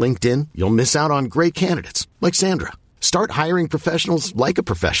looking on LinkedIn, you'll miss out on great candidates like Sandra. Start hiring professionals like a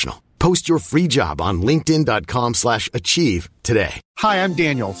professional. Post your free job on linkedin.com/achieve today. Hi, I'm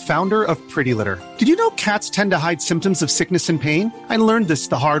Daniel, founder of Pretty Litter. Did you know cats tend to hide symptoms of sickness and pain? I learned this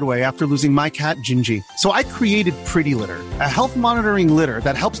the hard way after losing my cat, Gingy. So I created Pretty Litter, a health monitoring litter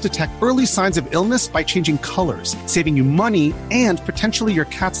that helps detect early signs of illness by changing colors, saving you money and potentially your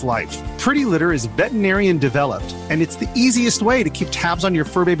cat's life. Pretty Litter is veterinarian developed, and it's the easiest way to keep tabs on your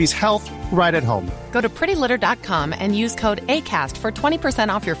fur baby's health right at home. Go to prettylitter.com and use code ACAST for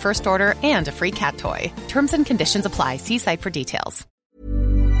 20% off your first order and a free cat toy. Terms and conditions apply. See site for details.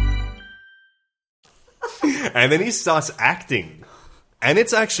 And then he starts acting. And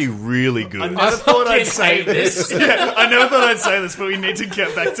it's actually really good. I never thought I'd say this. Yeah, I never thought I'd say this, but we need to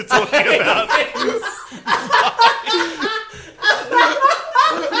get back to talking about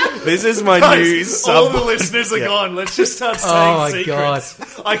This is my new sub. All the listeners are gone. Let's just start saying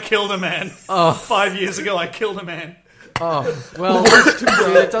secrets. God. I killed a man. 5 years ago, I killed a man. Oh, well,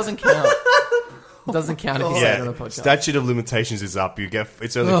 it doesn't count. It doesn't count if you say it on a podcast. Statute of limitations is up.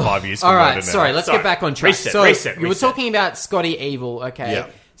 It's only 5 years. All right, murder now. sorry. Let's get back on track. Reset. You were talking about Scotty Evil, okay? Yeah.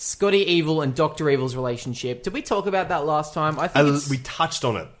 Scotty Evil and Dr. Evil's relationship. Did we talk about that last time? I think we touched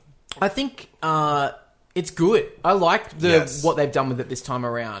on it. I think it's good. I like what they've done with it this time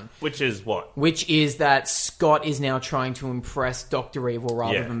around. Which is what? Which is that Scott is now trying to impress Dr. Evil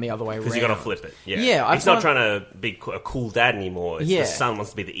rather than the other way around. Because you got to flip it. Yeah, he's not trying to be a cool dad anymore. It's the son wants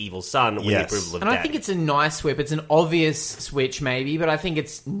to be the evil son with the approval of and daddy. I think it's a nice switch. It's an obvious switch, maybe, but I think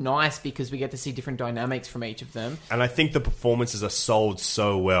it's nice because we get to see different dynamics from each of them. And I think the performances are sold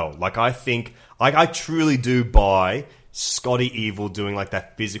so well. Like, I think, I truly do buy Scotty Evil doing like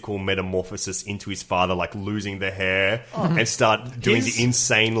that physical metamorphosis into his father, like losing the hair and start doing the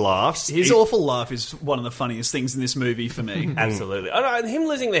insane laughs. His awful laugh is one of the funniest things in this movie for me. Absolutely. And him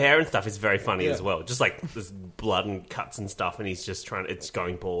losing the hair and stuff is very funny as well. Just like there's blood and cuts and stuff, and he's just it's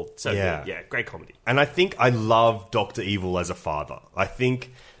going bald. So good. Yeah, great comedy. And I think I love Dr. Evil as a father. I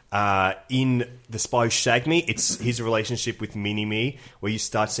think in The Spy Who Shagged Me, it's his relationship with Mini-Me, where you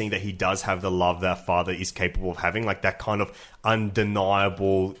start seeing that he does have the love that father is capable of having, like that kind of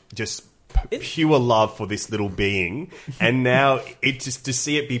undeniable, just pure love for this little being. And now it just to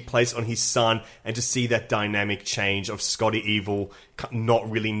see it be placed on his son and to see that dynamic change of Scotty Evil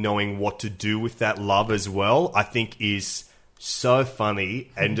not really knowing what to do with that love as well, I think is so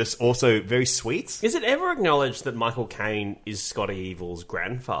funny and just also very sweet. Is it ever acknowledged that Michael Caine is Scotty Evil's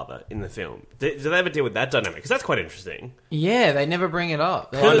grandfather in the film? Do they ever deal with that dynamic? Because that's quite interesting. Yeah, they never bring it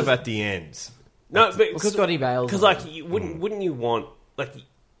up. Kind of at the end. No, because Scotty Bales. Because like, wouldn't you want like?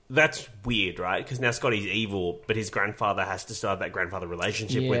 That's weird, right? Because now Scotty's evil, but his grandfather has to start that grandfather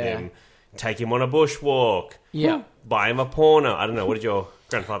relationship with him. Take him on a bushwalk. Yeah. Buy him a porno. I don't know. What did your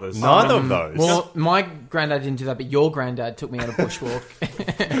grandfather's... Neither of those. Well, my granddad didn't do that, but your granddad took me on a bushwalk.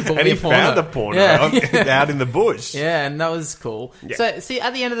 And he found the porno out in the bush. Yeah, and that was cool. Yeah. So, see,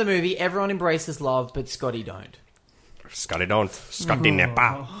 at the end of the movie, everyone embraces love, but Scotty don't. Scotty don't. Scotty never.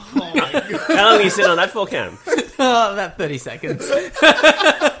 How long are you sitting on that for, Cam? About 30 seconds.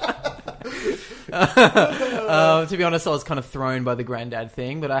 To be honest, I was kind of thrown by the granddad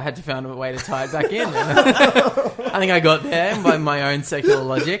thing, but I had to find a way to tie it back in. I think I got there by my own secular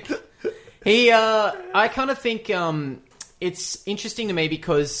logic. I kind of think it's interesting to me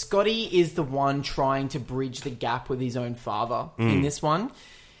because Scotty is the one trying to bridge the gap with his own father in this one.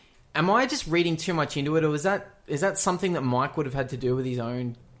 Am I just reading too much into it, or is that something that Mike would have had to do with his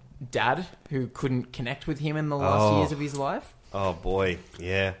own dad, who couldn't connect with him in the last years of his life? Oh boy,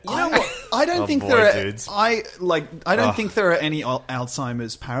 yeah. You know what? I don't think there are. Think there are any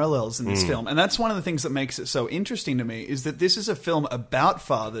Alzheimer's parallels in this film, and that's one of the things that makes it so interesting to me. Is that this is a film about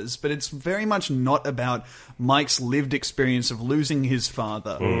fathers, but it's very much not about Mike's lived experience of losing his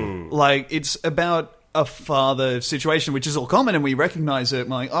father. Like, it's about a father situation, which is all common, and we recognize it.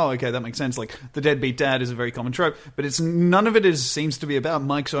 Like, oh, okay, that makes sense. Like, the deadbeat dad is a very common trope, but none of it seems to be about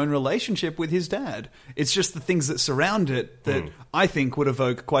Mike's own relationship with his dad. It's just the things that surround it that I think would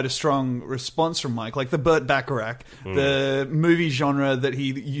evoke quite a strong response from Mike, like the Burt Bacharach, the movie genre that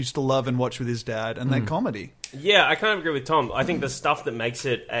he used to love and watch with his dad, and that comedy. Yeah, I kind of agree with Tom. I think the stuff that makes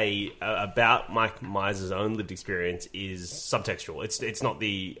it about Mike Myers' own lived experience is subtextual. It's not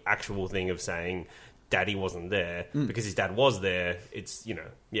the actual thing of saying Daddy wasn't there because his dad was there. It's,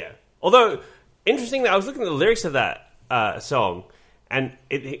 Although, interesting that I was looking at the lyrics of that song, and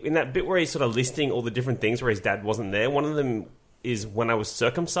in that bit where he's sort of listing all the different things where his dad wasn't there, one of them is when I was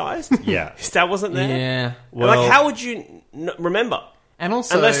circumcised. Yeah. His dad wasn't there. Yeah. Well, how would you remember? And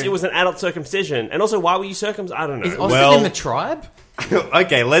also, unless it was an adult circumcision. And also, why were you circumcised? I don't know. Is Austin in the tribe?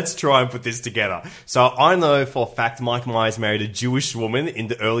 Okay, let's try and put this together. So I know for a fact Mike Myers married a Jewish woman in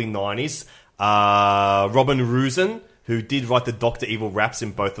the early 90s. Robin Rusin, who did write the Dr. Evil raps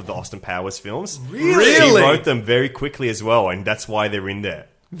in both of the Austin Powers films. Really? She wrote them very quickly as well, and that's why they're in there.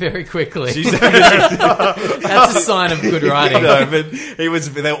 Very quickly. That's a sign of good writing. No, but they were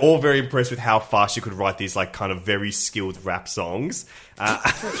all very impressed with how fast she could write these like kind of very skilled rap songs. What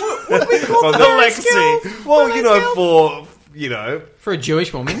do we call that? Lexi? Well, for a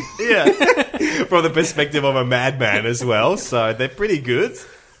Jewish woman. Yeah. From the perspective of a madman as well. So they're pretty good.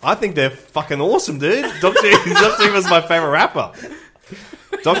 I think they're fucking awesome, dude. Dr. Evil's my favorite rapper.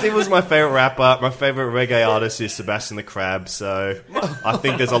 Dr. Evil's my favorite rapper. My favorite reggae artist is Sebastian the Crab, so I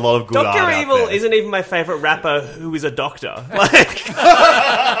think there's a lot of good art Dr. out Evil there. isn't even my favorite rapper who is a doctor. What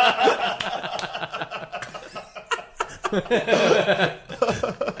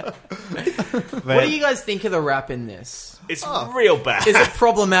do you guys think of the rap in this? It's real bad. Is it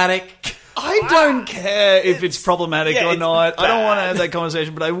problematic? I don't care if it's problematic or it's not. I don't bad. want to have that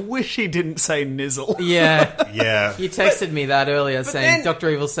conversation, but I wish he didn't say nizzle. Yeah. Yeah. You texted me that earlier saying then- Dr.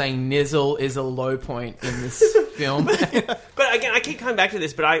 Evil saying nizzle is a low point in this film. But again, I keep coming back to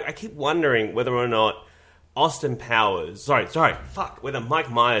this, but I keep wondering whether or not Austin Powers... whether Mike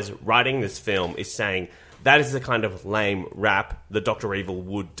Myers writing this film is saying... That is the kind of lame rap that Dr. Evil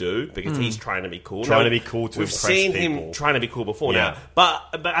would do because he's trying to be cool. Trying to be cool to We've impress seen people. him trying to be cool before Yeah. now,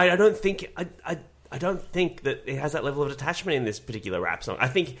 but I don't think I don't think that it has that level of detachment in this particular rap song. I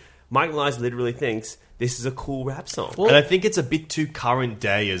think Mike Myers literally thinks this is a cool rap song. And I think it's a bit too current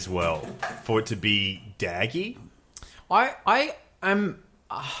day as well for it to be daggy. I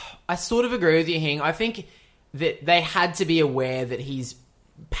sort of agree with you, Hing. I think that they had to be aware that he's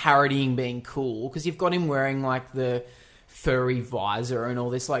parodying being cool because you've got him wearing like the furry visor and all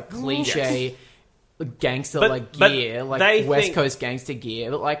this like cliche gangster like gear, like West Coast gangster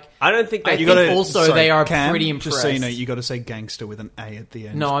gear. But like, I don't think that they are Cam, pretty impressed. Just so you know, you got to say gangster with an A at the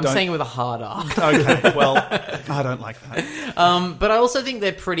end. No, I'm saying it with a hard R. Okay, well, I don't like that. But I also think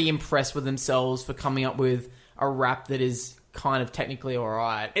they're pretty impressed with themselves for coming up with a rap that is kind of technically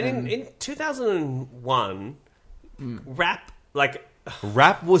alright. And in 2001,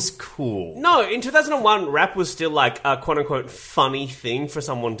 Rap was cool. No, in 2001, rap was still like a quote-unquote funny thing for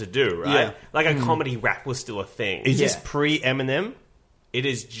someone to do, right? Yeah. Like a comedy rap was still a thing. Is this pre-Eminem? It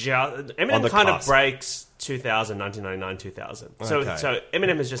is just... On Eminem the kind cusp. of breaks 1999, 2000. So Okay.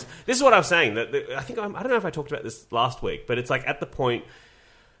 Eminem is just... This is what I was saying. That I don't know if I talked about this last week, but it's like at the point...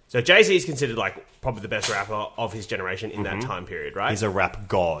 So Jay-Z is considered like probably the best rapper of his generation in that time period, right? He's a rap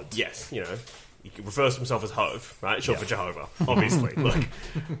god. Yes, He refers to himself as Hove, right? Short for Jehovah, obviously. Look.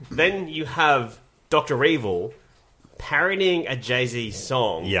 Then you have Dr. Evil parodying a Jay-Z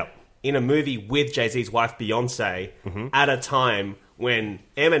song in a movie with Jay-Z's wife, Beyonce, at a time when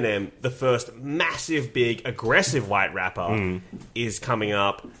Eminem, the first massive, big, aggressive white rapper, is coming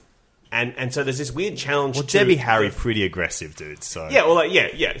up. And so there's this weird challenge to... Debbie Harry, pretty aggressive, dude, so... Yeah, well,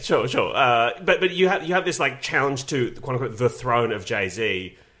 sure. But you have this, like, challenge to, quote-unquote, the throne of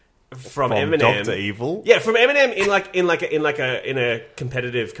Jay-Z... From Eminem, Dr. Evil, yeah, from Eminem in a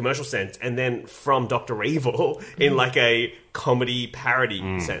competitive commercial sense, and then from Dr. Evil in like a comedy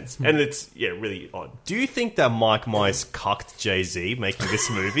parody sense, and it's really odd. Do you think that Mike Myers cucked Jay-Z making this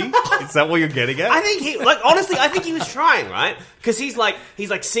movie? Is that what you're getting at? I think honestly, I think he was trying, right? Because he's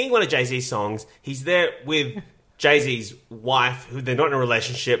singing one of Jay-Z's songs. He's there with Jay-Z's wife, who they're not in a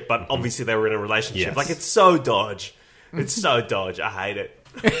relationship, but obviously they were in a relationship. Yes. Like it's so Dodge. It's so Dodge. I hate it.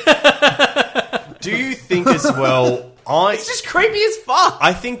 Do you think as well? It's just creepy as fuck.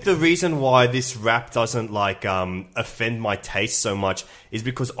 I think the reason why this rap doesn't offend my taste so much is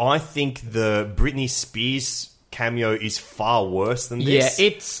because I think the Britney Spears cameo is far worse than this.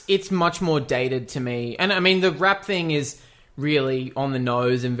 Yeah, it's much more dated to me, and I mean the rap thing is really on the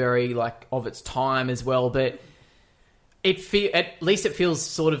nose and very like of its time as well, but. At least it feels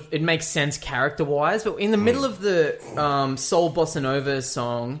sort of... It makes sense character-wise, but in the middle of the Soul Bossa Nova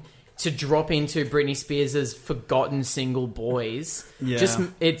song, to drop into Britney Spears' Forgotten Single Boys,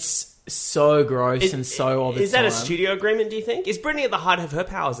 it's so gross and so of its Is that a time. studio agreement, do you think? Is Britney at the height of her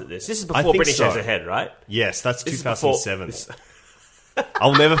powers at this? This is I before think Britney so. shaves her head, right? Yes, that's This is 2007. before-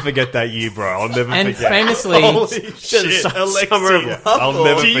 I'll never forget that year, bro. I'll never And forget. famously... Holy shit, Summer of Alexia. Love. I'll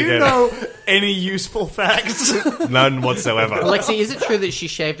never Do you forget know any useful facts? it. None whatsoever. Alexi, is it true that she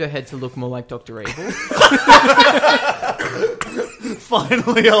shaved her head to look more like Dr. Evil?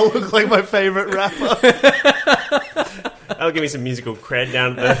 Finally, I'll look like my favorite rapper. That'll give me some musical cred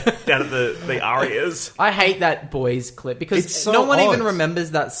down at the arias. I hate that boys clip because It's so no one even odd.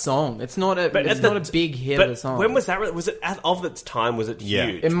 remembers that song. It's not a big hit But of a song. when was that? Was it of its time? Was it Yeah.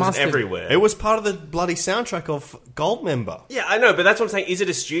 huge? It must was have- everywhere. It was part of the bloody soundtrack of Goldmember. Yeah, I know, but that's what I'm saying. Is it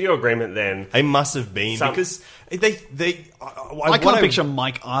a studio agreement then? It must have been because I can't picture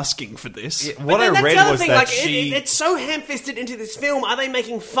Mike asking for this. Yeah, what I that's read the other was thing, that like, she... it's so ham-fisted into this film. Are they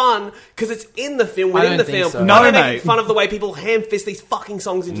making fun because it's in the film, I within don't the think film? so. No, Are they mate. making fun of the way people ham-fist these fucking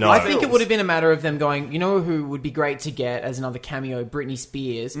songs into No. these I think it films? would have been a matter of them going, you know who would be great to get as another cameo? Britney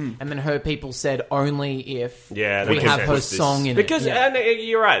Spears. And then her people said only if we have her song in because, it. Yeah. and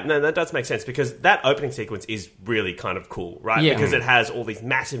you're right, no, that does make sense, because that opening sequence is really kind of cool, right? Yeah. Because it has all these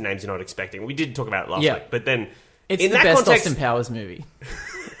massive names you're not expecting. We did talk about it last Yeah. week, but then It's in the that best context, Austin Powers movie.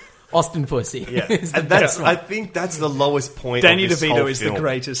 Austin Pussy. Yeah, is the and that's. best one. I think that's the lowest point. Danny of this DeVito whole is film. the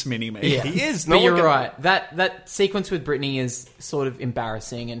greatest mini-me. Yeah. He is. But No you're one can- right. That sequence with Britney is sort of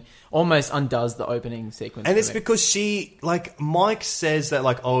embarrassing and almost undoes the opening sequence. And for it's me. because she, like, Mike says that,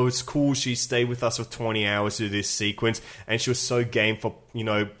 like, oh, it's cool she stayed with us for 20 hours to do this sequence, and she was so game for, you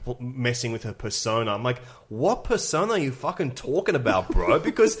know, messing with her persona. I'm like, what persona are you fucking talking about, bro?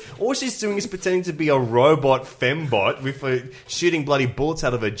 Because all she's doing is pretending to be a robot fembot with shooting bloody bullets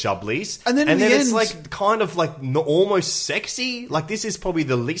out of her jubblies. And then in the it's, end- like, kind of, like, almost sexy. Like, this is probably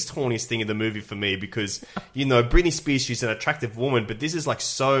the least horniest thing in the movie for me because, you know, Britney Spears, she's an attractive woman, but this is, like,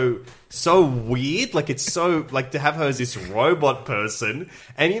 so weird. Like, it's so, like, to have her as this robot person.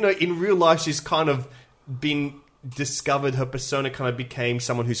 And, you know, in real life, she's kind of been discovered, her persona kind of became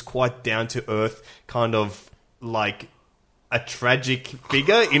someone who's quite down to earth, kind of like a tragic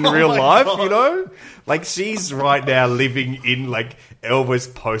figure in real life, you know? Like, she's right now living in, like,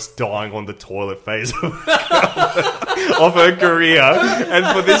 Elvis post dying on the toilet phase of her career. And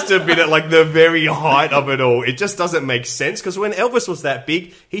for this to have been at, like, the very height of it all, it just doesn't make sense. Because when Elvis was that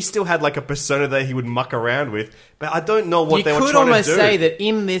big, he still had, like, a persona that he would muck around with. But I don't know what they were trying to do. You could almost say that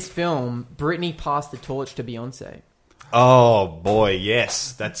in this film, Britney passed the torch to Beyonce. Oh, boy,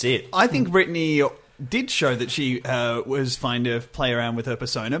 yes. That's it. I think Britney did show that she was fine to play around with her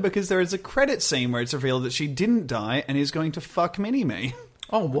persona because there is a credit scene where it's revealed that she didn't die and is going to fuck Mini-Me.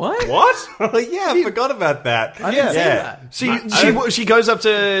 Oh, what? What? Yeah, I forgot about that. I didn't see that. She goes up to...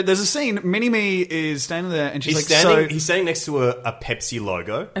 There's a scene. Mini-Me is standing there and she's He's like... standing. He's standing next to a Pepsi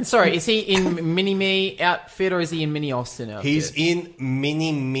logo. And sorry, is he in Mini-Me outfit or is he in Mini Austin outfit? He's in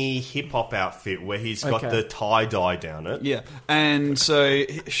Mini-Me hip-hop outfit where he's got the tie-dye down it. Yeah, and so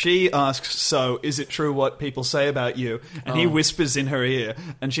she asks, so is it true what people say about you? And he whispers in her ear,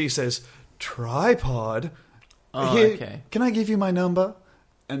 and she says, tripod? Oh, Here, okay. Can I give you my number?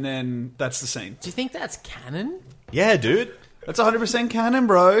 And then that's the scene. Do you think that's canon? Yeah, dude. That's 100% canon,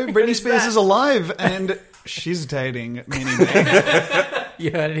 bro. Britney Spears is alive, and she's dating Mini-Me.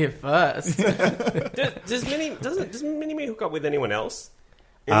 You heard it here first. Does Mini-Me hook up with anyone else?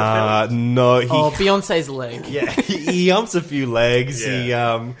 In the film? No. Beyonce's leg. Yeah, he humps a few legs.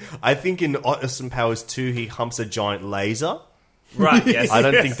 Yeah. He, I think in Austin Powers 2, he humps a giant laser. Right, yes. I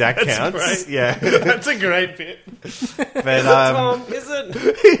don't think that That's counts. great. Yeah. That's a great bit. But, Tom, is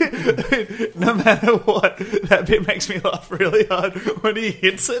it? No matter what, that bit makes me laugh really hard when he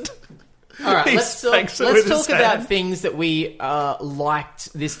hits it. All right, He let's spanks it talk with his about hand. things that we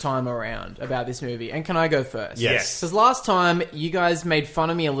liked this time around about this movie. And can I go first? Yes. Because last time, you guys made fun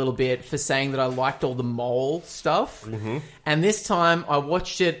of me a little bit for saying that I liked all the mole stuff. Mm-hmm. And this time, I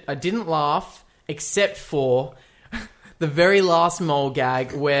watched it, I didn't laugh, except for the very last mole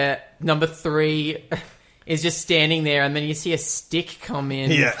gag where number 3 is just standing there and then you see a stick come in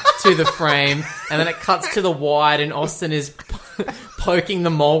to the frame and then it cuts to the wide and Austin is poking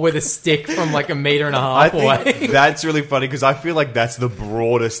the mole with a stick from like 1.5 meters I away. think that's really funny because I feel like that's the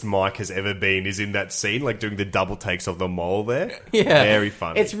broadest Mike has ever been, is in that scene, like doing the double takes of the mole there. Yeah, Very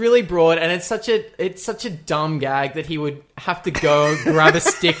funny. It's really broad, and it's such a dumb gag that he would have to go grab a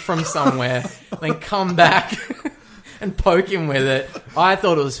stick from somewhere, then come back and poke him with it. I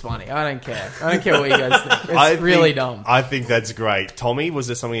thought it was funny. I don't care. I don't care what you guys think. It's really dumb. I think that's great. Tommy, was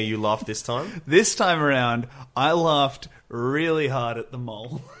there something that you laughed this time? This time around, I laughed really hard at the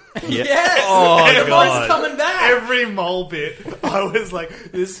mole. Yeah. Yes! Oh, Everyone's God. coming back! Every mole bit, I was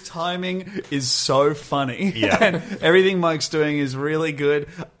like, this timing is so funny. Yeah. And everything Mike's doing is really good.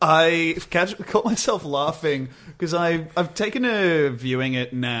 I caught myself laughing because I've taken a viewing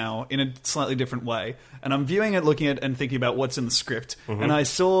it now in a slightly different way. And I'm viewing it, looking at and thinking about what's in the script. Mm-hmm. And I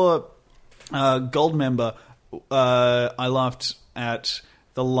saw Goldmember. I laughed at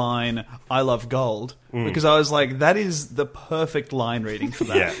the line, I love gold, because I was like, that is the perfect line reading for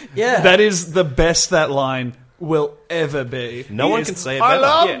that. Yeah. That is the best that line will ever be. No one can say it I better.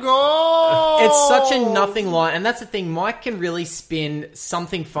 love Yeah. gold! It's such a nothing line, and that's the thing. Mike can really spin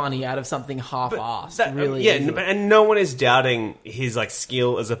something funny out of something half-assed. Really easily. And no one is doubting his like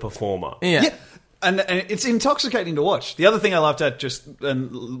skill as a performer. Yeah. And it's intoxicating to watch. The other thing I laughed at,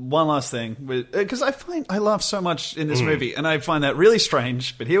 and one last thing, because I laugh so much in this movie, and I find that really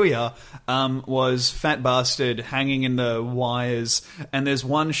strange, but here we are, was Fat Bastard hanging in the wires, and there's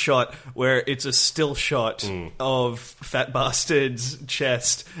one shot where it's a still shot of Fat Bastard's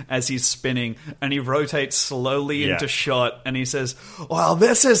chest as he's spinning, and he rotates slowly into shot, and he says, "Well,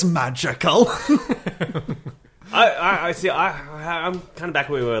 this is magical." I see. I'm kind of back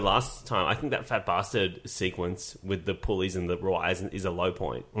where we were last time. I think that Fat Bastard sequence with the pulleys and the wires is a low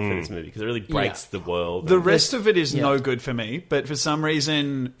point for this movie because it really breaks the world. The rest of it is no good for me, but for some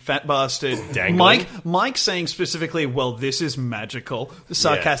reason, Fat Bastard, Mike saying specifically, "Well, this is magical,"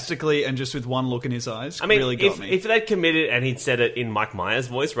 sarcastically and just with one look in his eyes, really got me. If they'd committed and he'd said it in Mike Myers'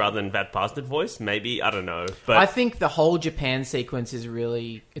 voice rather than Fat Bastard voice, maybe, I don't know. But I think the whole Japan sequence is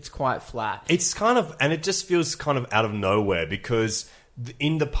it's quite flat. It's kind of, and it just feels kind of out of nowhere because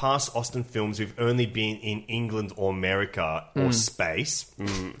in the past Austin films we've only been in England or America or space.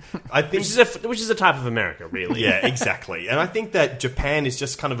 I think which is a type of America, really. Yeah, exactly. And I think that Japan is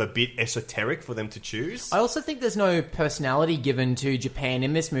just kind of a bit esoteric for them to choose. I also think there's no personality given to Japan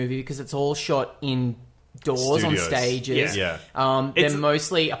in this movie because it's all shot in doors on stages. They're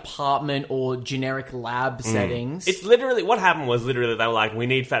mostly apartment or generic lab settings. It's literally what happened was they were like, we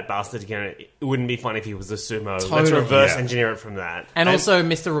need Fat Bastard again. It wouldn't be funny if he was a sumo. Totally. Let's reverse engineer it from that. And also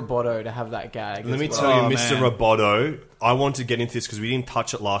Mr. Roboto to have that gag. Let me tell you, Mr. Roboto, I want to get into this because we didn't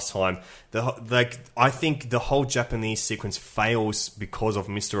touch it last time. I think the whole Japanese sequence fails because of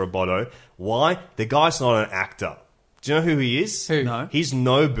Mr. Roboto. Why? The guy's not an actor. Do you know who he is? Who? No. He's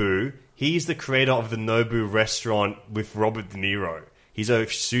Nobu. He's the creator of the Nobu restaurant with Robert De Niro. He's a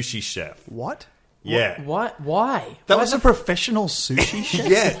sushi chef. What? Yeah. What? Why? That was a professional sushi chef?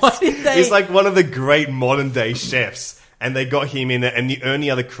 Yes. Why did they... He's like one of the great modern day chefs. And they got him in there. And the only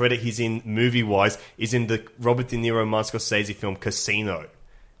other credit he's in movie-wise is in the Robert De Niro, Martin Scorsese film Casino.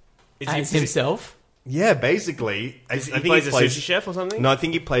 As himself? Yeah, basically. I think plays a sushi chef or something? No, I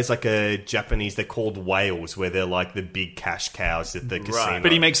think he plays like a Japanese, they're called whales, where they're like the big cash cows at the casino.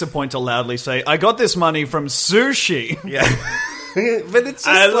 But he makes a point to loudly say, "I got this money from sushi." Yeah. But it's just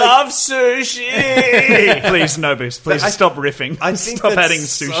I love sushi. Please, Nobus, please stop riffing. I think stop adding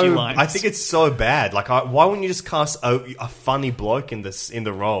sushi lines. I think it's so bad. Like, why wouldn't you just cast a funny bloke in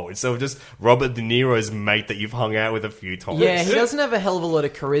the role instead of just Robert De Niro's mate that you've hung out with a few times? Yeah, he doesn't have a hell of a lot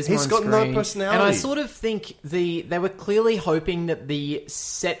of charisma. He's got on no screen. personality. And I sort of think they were clearly hoping that the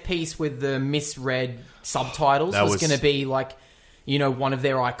set piece with the misread subtitles was going to be like, you know, one of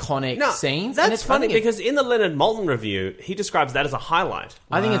their iconic scenes. That's and it's funny because in the Leonard Maltin review, he describes that as a highlight.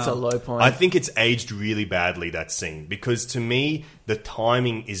 I think it's a low point. I think it's aged really badly, that scene, because to me, the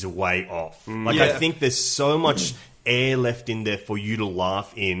timing is way off. I think there's so much air left in there for you to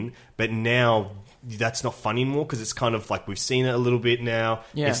laugh in, but now that's not funny anymore because it's kind of like we've seen it a little bit now.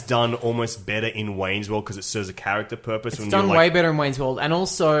 Yeah. It's done almost better in Wayne's World because it serves a character purpose. It's done way better in Wayne's World, and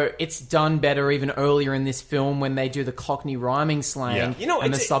also it's done better even earlier in this film when they do the Cockney rhyming slang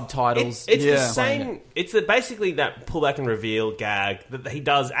and the subtitles. It's the same. It's basically that pull back and reveal gag that he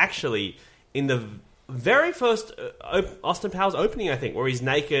does actually in the very first Austin Powers opening, I think, where he's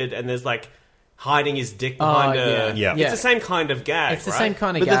naked and there's like hiding his dick behind her. Yeah. It's the same kind of gag, It's the same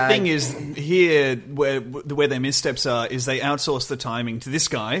kind of But gag. the thing is, here, where their missteps are, is they outsource the timing to this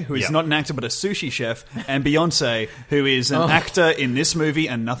guy, who is not an actor but a sushi chef, and Beyonce, who is an actor in this movie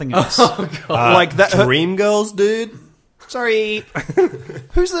and nothing else. like that. Dreamgirls, dude. Sorry.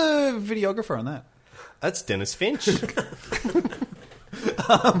 Who's the videographer on that? That's Dennis Finch.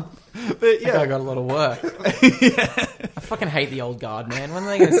 But I got a lot of work. I fucking hate the old guard, man. When are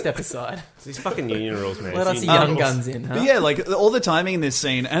they going to step aside? It's these fucking union rules, man. Let us the young guns in, huh? But yeah, like all the timing in this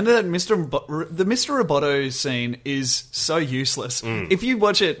scene and the Mr. Roboto scene is so useless. If you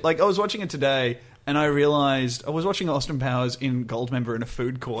watch it, like I was watching it today, and I realized I was watching Austin Powers in Goldmember in a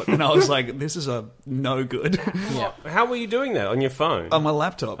food court, and I was like, "This is a no good." Yeah. How were you doing that on your phone? On my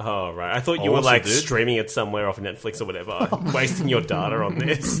laptop. Oh right, I thought you were like streaming it somewhere off Netflix or whatever, wasting your data on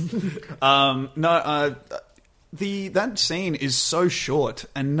this. That scene is so short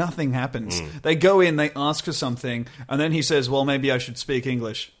and nothing happens. They go in, they ask for something, and then he says, "Well, maybe I should speak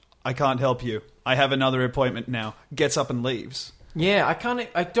English. I can't help you. I have another appointment now." Gets up and leaves. Yeah,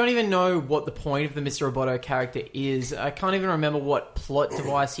 I don't even know what the point of the Mr. Roboto character is. I can't even remember what plot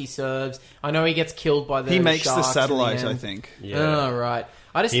device he serves. I know he gets killed by the He makes the sharks in satellite, end. I think. Yeah. Oh, right.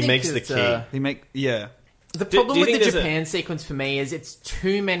 I just He think makes the key. The problem do you with think the there's Japan sequence for me is it's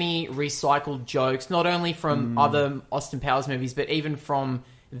too many recycled jokes, not only from other Austin Powers movies, but even from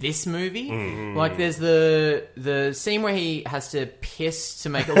this movie. Like, there's the scene where he has to piss to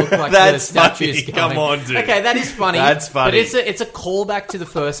make it look like the statue's funny. going. Come on, dude. Okay, that is funny. That's funny. But it's a callback to the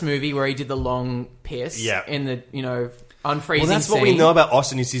first movie where he did the long piss in the, unfreezing Well, that's scene. what we know about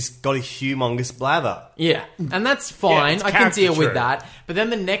Austin is he's got a humongous blather. Yeah, and that's fine. it's I can deal with caricature. that. But then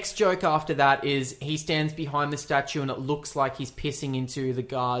the next joke after that is he stands behind the statue and it looks like he's pissing into the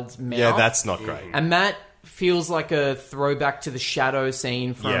guard's mouth. Yeah, that's not great. And that feels like a throwback to the shadow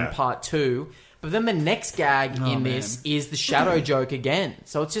scene from part 2. But then the next gag in this is the shadow joke again.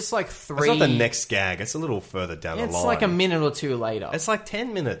 So it's just like three... It's not the next gag. It's a little further down the line. It's like a minute or two later. It's like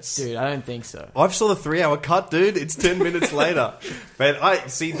 10 minutes. Dude, I don't think so. I've saw the 3-hour cut, dude. It's 10 minutes later. But I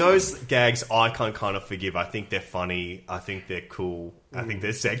see those gags I can kind of forgive. I think they're funny. I think they're cool. I think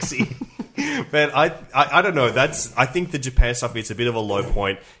they're sexy. But I don't know. I think the Japan stuff, it's a bit of a low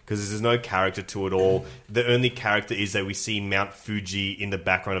point because there's no character to it all. The only character is that we see Mount Fuji in the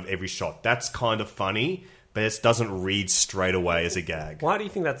background of every shot. That's kind of funny, but it doesn't read straight away as a gag. Why do you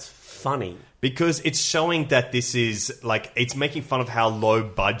think that's funny? Because it's showing that this is like it's making fun of how low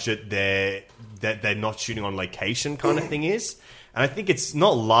budget they're not shooting on location kind of thing is. And I think it's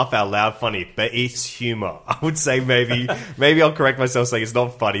not laugh out loud funny, but it's humor. I would say maybe I'll correct myself saying it's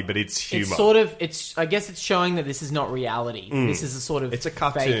not funny, but it's humor. I guess it's showing that this is not reality. This is a sort of It's a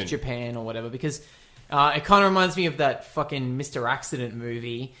cartoon. fake Japan or whatever. Because it kind of reminds me of that fucking Mr. Accident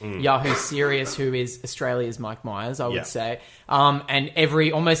movie, Yahoo Serious, who is Australia's Mike Myers, I would say. And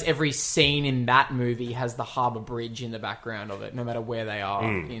almost every scene in that movie has the Harbour Bridge in the background of it, no matter where they are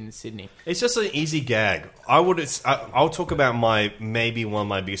in Sydney. It's just an easy gag. I'll talk about maybe one of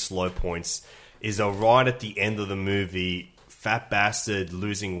my biggest low points is right at the end of the movie, Fat Bastard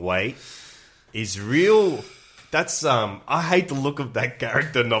losing weight is real. That's I hate the look of that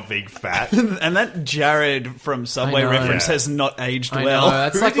character not being fat. And that Jared from Subway reference has not aged well.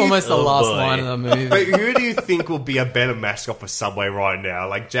 That's like almost the last line of the movie. But who do you think will be a better mascot for Subway right now?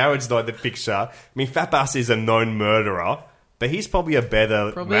 Like, Jared's not in the picture. I mean, Fat Bastard is a known murderer, but he's probably a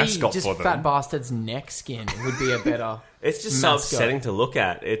better mascot just for them. Fat Bastard's neck skin would be a better. It's just so upsetting to look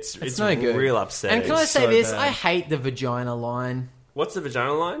at. It's no good. real upsetting. And can I say so this? bad. I hate the vagina line. What's the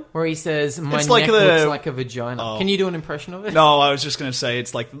vagina line? Where he says, my It's neck like looks like a vagina. Oh. Can you do an impression of it? No, I was just going to say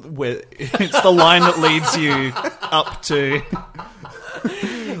it's like it's the line that leads you up to.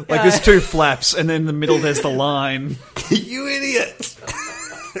 Like there's two flaps, and then in the middle there's the line. You idiot!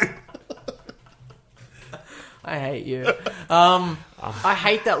 I hate you. I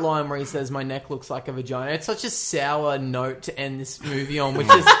hate that line where he says, my neck looks like a vagina. It's such a sour note to end this movie on, which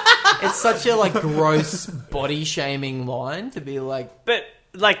is... It's such a, gross body-shaming line to be like... But,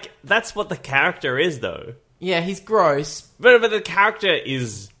 that's what the character is, though. Yeah, he's gross. But the character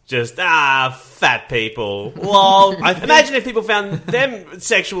is just, fat people. Lol. Imagine if people found them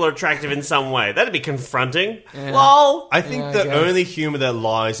sexual or attractive in some way. That'd be confronting. Yeah. Lol. I think the only humor that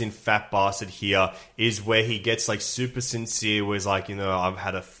lies in Fat Bastard here is where he gets super sincere, where he's like, I've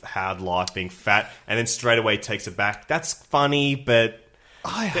had a hard life being fat, and then straight away takes it back. That's funny, but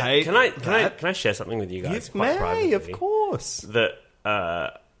I hate. Can I share something with you guys? You may, of course. That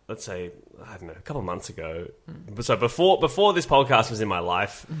let's say, I don't know, a couple of months ago. So before this podcast was in my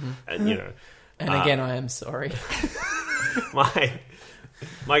life, and And again, I am sorry. my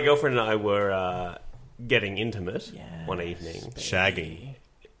girlfriend and I were getting intimate one evening, shagging,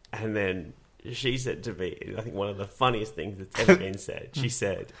 and then she said to me, I think one of the funniest things that's ever been said. She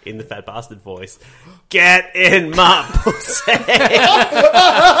said in the Fat Bastard voice, "Get in my pussy."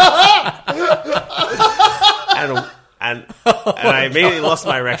 And I immediately lost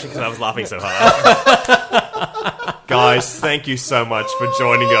my erection because I was laughing so hard. Guys, thank you so much for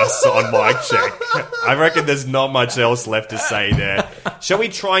joining us on Mic Check. I reckon there's not much else left to say there. Shall we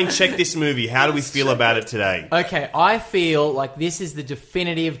try and check this movie? How do we feel about it today? Okay, I feel like this is the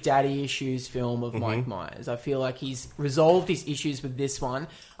definitive daddy issues film of Mike Myers. I feel like he's resolved his issues with this one.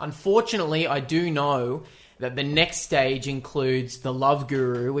 Unfortunately, I do know that the next stage includes The Love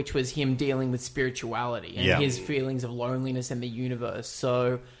Guru, which was him dealing with spirituality and his feelings of loneliness in the universe.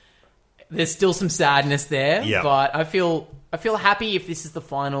 So there's still some sadness there, but I feel happy if this is the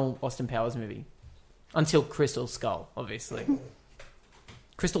final Austin Powers movie. Until Crystal Skull, obviously.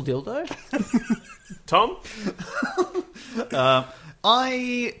 Crystal Dildo? Tom?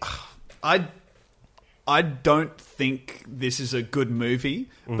 I don't think this is a good movie,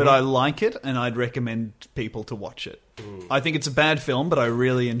 but I like it, and I'd recommend people to watch it. I think it's a bad film, but I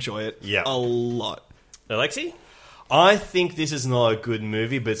really enjoy it a lot. Alexi? I think this is not a good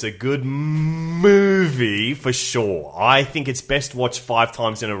movie, but it's a good movie for sure. I think it's best watched 5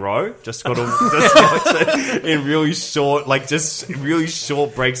 times in a row. Just got to watch it in really short, just really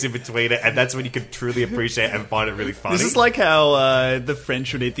short breaks in between it, and that's when you can truly appreciate and find it really funny. This is like how the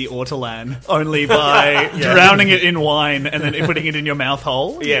French would eat the ortolan, only by drowning it in wine and then putting it in your mouth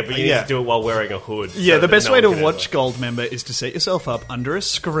hole. Yeah, but you need to do it while wearing a hood. Yeah, so the best no way to one can watch Goldmember is to set yourself up under a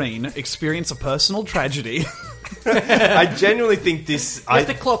screen, experience a personal tragedy. I genuinely think this... You have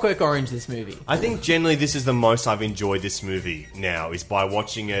to Clockwork Orange this movie. I think generally this is the most I've enjoyed this movie now, is by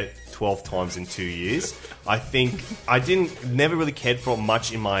watching it 12 times in 2 years. I think I never really cared for it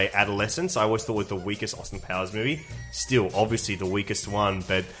much in my adolescence. I always thought it was the weakest Austin Powers movie. Still, obviously the weakest one,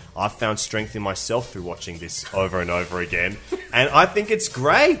 but I found strength in myself through watching this over and over again. And I think it's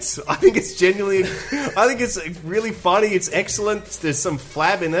great. I think it's genuinely... I think it's really funny. It's excellent. There's some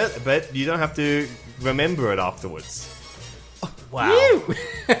flab in it, but you don't have to remember it afterwards. Wow.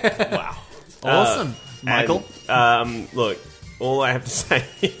 Wow. Awesome. Michael? And, look, all I have to say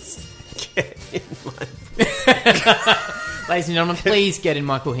is get in my Ladies and gentlemen, please get in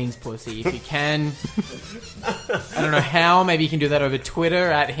Michael Hing's pussy if you can. I don't know how. Maybe you can do that over Twitter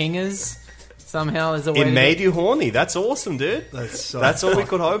at Hingers. Somehow there's a way It made you horny. That's awesome, dude. That's all we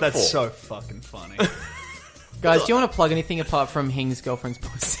could hope for. That's so fucking funny. Guys, do you want to plug anything apart from Hing's girlfriend's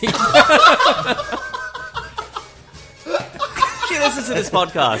pussy? She listens to this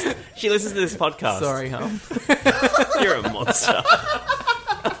podcast. Sorry, hum. You're a monster.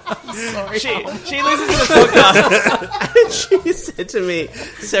 Sorry, she listens to this podcast and she said to me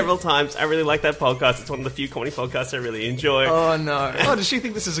several times, I really like that podcast. It's one of the few comedy podcasts I really enjoy. Oh, no. Oh, does she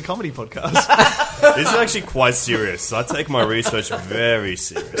think this is a comedy podcast? This is actually quite serious. I take my research very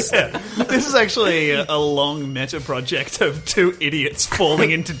seriously. This is actually a long meta project of 2 idiots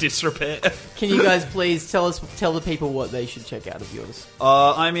falling into disrepair. Can you guys please tell the people what they should check out of yours?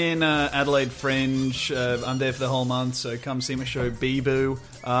 I'm in Adelaide Fringe. I'm there for the whole month, so come see my show, Bee-Boo.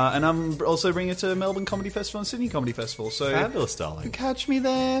 And I'm also bringing it to Melbourne Comedy Festival and Sydney Comedy Festival. So fabulous, darling. Catch me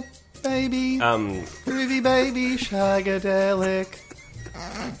there, baby. Groovy baby, shagadelic.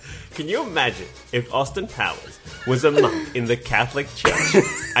 Can you imagine if Austin Powers was a monk in the Catholic Church?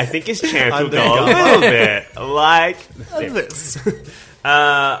 I think his chance would go a little bit like this.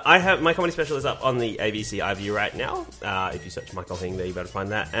 I have my comedy special is up on the ABC iView right now. If you search Michael Hing there, you better find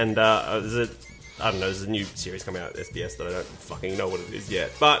that. And there's a new series coming out at SBS that I don't fucking know what it is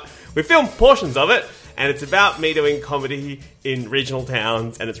yet. But we filmed portions of it, and it's about me doing comedy in regional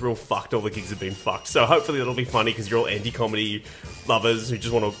towns, and it's real fucked. All the gigs have been fucked. So hopefully that'll be funny, because you're all anti-comedy lovers who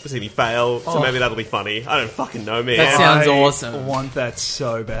just want to see me fail. So maybe that'll be funny. I don't fucking know, man. That sounds awesome. I want that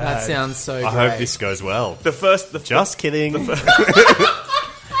so bad. That sounds so great. I hope this goes well. Just kidding. The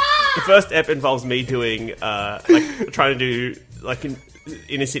first ep involves me doing, trying to do,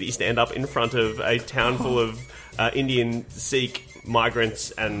 inner city stand-up in front of a town full of Indian Sikh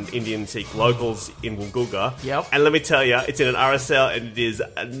migrants and Indian Sikh locals in Woolgoolga. Yep. And let me tell you, it's in an RSL, and it is...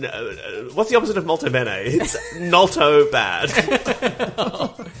 what's the opposite of molto bene? It's nolto bad.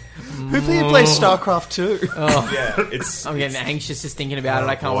 Who plays StarCraft 2? Oh. Yeah, it's... I'm getting anxious just thinking about it.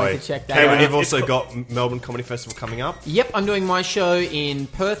 I can't wait to check that Hey, out. you've also got Melbourne Comedy Festival coming up. Yep, I'm doing my show in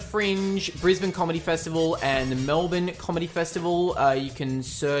Perth Fringe, Brisbane Comedy Festival, and the Melbourne Comedy Festival. You can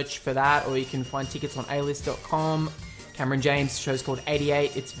search for that, or you can find tickets on alist.com. Cameron James' show's called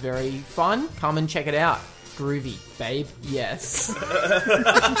 88. It's very fun. Come and check it out. Groovy, babe. Yes.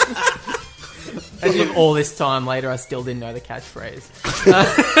 As if all this time later, I still didn't know the catchphrase.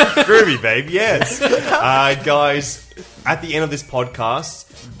 Groovy, babe, yes. Guys, at the end of this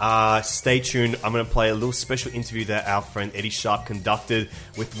podcast, stay tuned. I'm going to play a little special interview that our friend Eddie Sharp conducted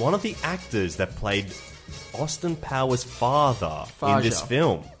with one of the actors that played Austin Powers' father in this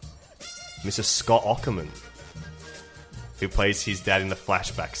film, Mr. Scott Aukerman, who plays his dad in the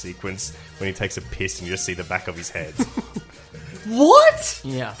flashback sequence when he takes a piss and you just see the back of his head. What?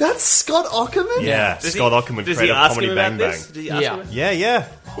 Yeah. That's Scott Aukerman? Yeah, Scott Aukerman, creator of Comedy Bang Bang. Yeah.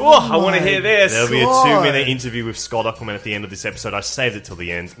 Oh, I want to hear this. There'll be a 2-minute interview with Scott Aukerman at the end of this episode. I saved it till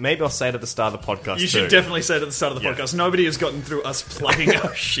the end. Maybe I'll say it at the start of the podcast You should definitely say it at the start of the podcast. Nobody has gotten through us plugging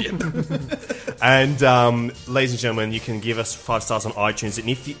our shit. And, ladies and gentlemen, you can give us 5 stars on iTunes. And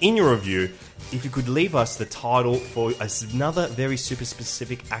if you, in your review, if you could leave us the title for another very super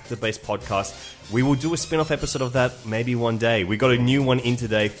specific actor-based podcast, we will do a spin-off episode of that maybe one day. We got a new one in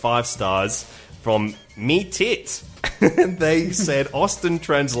today, 5 stars, from Me Tit. They said Austin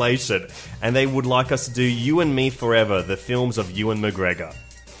Translation, and they would like us to do You and Me Forever, the films of Ewan McGregor.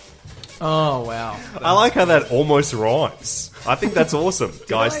 Oh, wow. I like how that almost rhymes. I think that's awesome,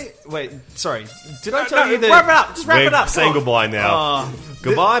 guys. Wait, sorry. Did I tell you that... Wrap it up. Just wrap it up. Saying goodbye now.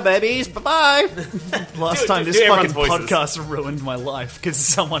 Goodbye, babies. Bye-bye. Last time this fucking podcast ruined my life because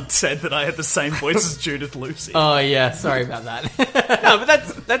someone said that I had the same voice as Judith Lucy. Oh, yeah. Sorry about that. No,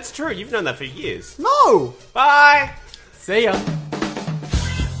 but that's true. You've known that for years. No! Bye! See ya.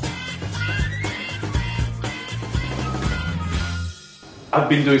 I've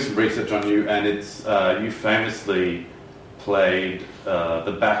been doing some research on you, and it's you famously played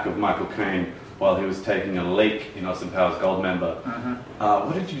the back of Michael Caine while he was taking a leak in Austin Powers Goldmember.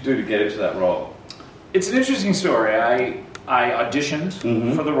 What did you do to get into that role? It's an interesting story. I auditioned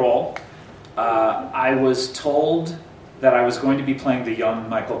for the role. I was told that I was going to be playing the young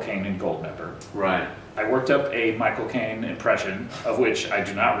Michael Caine in Goldmember. Right. I worked up a Michael Caine impression, of which I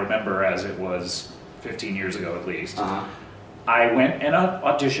do not remember, as it was 15 years ago at least. I went and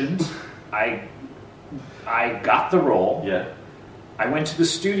auditioned. I got the role. Yeah. I went to the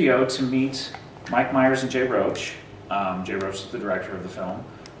studio to meet Mike Myers and Jay Roach. Jay Roach is the director of the film.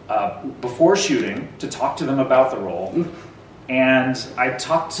 Before shooting, to talk to them about the role. And I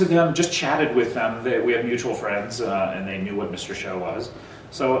talked to them, just chatted with them. We had mutual friends, and they knew what Mr. Show was.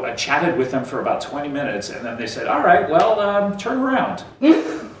 So I chatted with them for about 20 minutes, and then they said, all right, well, turn around.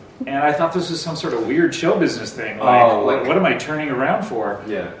 And I thought this was some sort of weird show business thing. Like, what am I turning around for?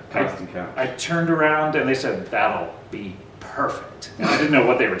 Yeah, casting couch. I turned around, and they said, that'll be perfect. And I didn't know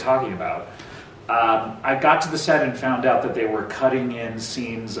what they were talking about. I got to the set and found out that they were cutting in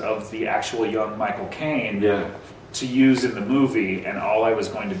scenes of the actual young Michael Caine to use in the movie, and all I was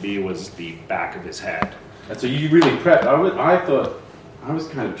going to be was the back of his head. And so you really prepped. I thought... I was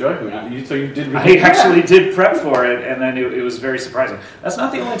kind of joking. So you did... I actually did prep for it, and then it was very surprising. That's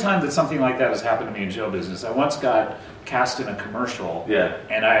not the only time that something like that has happened to me in show business. I once got cast in a commercial,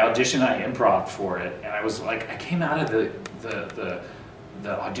 and I auditioned, I improv for it, and I was like, I came out of the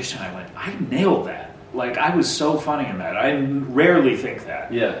audition, I went, I nailed that. Like, I was so funny in that. I rarely think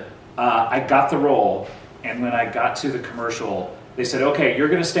that. Yeah. I got the role, and when I got to the commercial... They said, okay, you're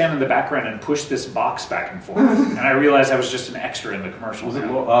going to stand in the background and push this box back and forth. And I realized I was just an extra in the commercial. Was it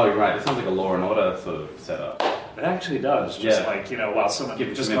you're right. It sounds like a Law and Order sort of setup. It actually does. Just like, while someone...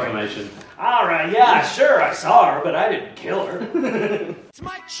 Give just some information. All right, yeah, sure, I saw her, but I didn't kill her. It's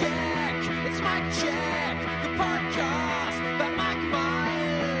Mike Check. It's Mike Check. The podcast by Mike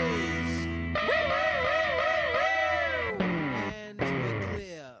Myers. And we're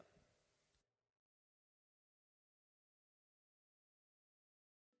clear.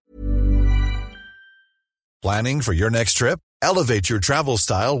 Planning for your next trip? Elevate your travel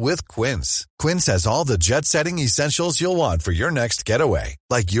style with Quince. Quince has all the jet-setting essentials you'll want for your next getaway,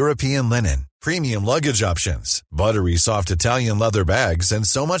 like European linen, premium luggage options, buttery soft Italian leather bags, and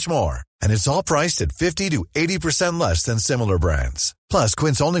so much more. And it's all priced at 50 to 80% less than similar brands. Plus,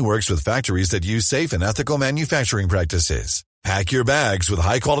 Quince only works with factories that use safe and ethical manufacturing practices. Pack your bags with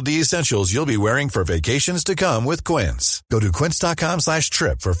high-quality essentials you'll be wearing for vacations to come with Quince. Go to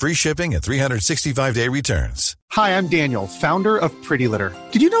quince.com/trip for free shipping and 365-day returns. Hi, I'm Daniel, founder of Pretty Litter.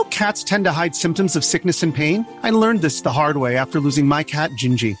 Did you know cats tend to hide symptoms of sickness and pain? I learned this the hard way after losing my cat,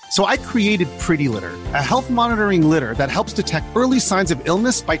 Gingy. So I created Pretty Litter, a health monitoring litter that helps detect early signs of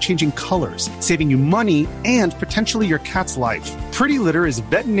illness by changing colors, saving you money and potentially your cat's life. Pretty Litter is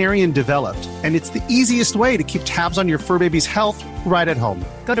veterinarian developed, and it's the easiest way to keep tabs on your fur baby's health right at home.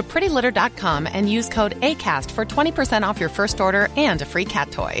 Go to prettylitter.com and use code ACAST for 20% off your first order and a free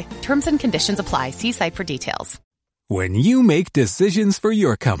cat toy. Terms and conditions apply. See site for details. When you make decisions for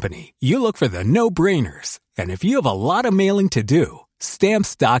your company, you look for the no-brainers. And if you have a lot of mailing to do,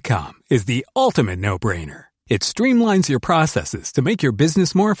 Stamps.com is the ultimate no-brainer. It streamlines your processes to make your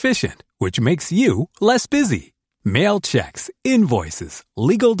business more efficient, which makes you less busy. Mail checks, invoices,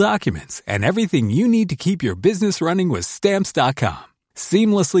 legal documents, and everything you need to keep your business running with Stamps.com.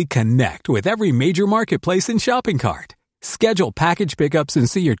 Seamlessly connect with every major marketplace and shopping cart. Schedule package pickups and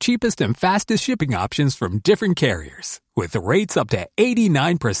see your cheapest and fastest shipping options from different carriers. With rates up to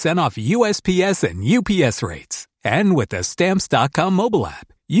 89% off USPS and UPS rates. And with the Stamps.com mobile app,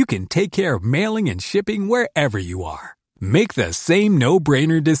 you can take care of mailing and shipping wherever you are. Make the same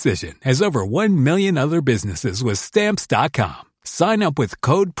no-brainer decision as over 1 million other businesses with Stamps.com. Sign up with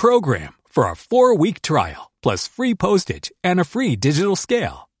code PROGRAM for a 4-week trial, plus free postage and a free digital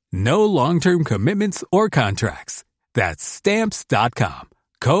scale. No long-term commitments or contracts. That's Stamps.com.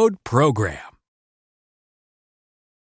 Code PROGRAM.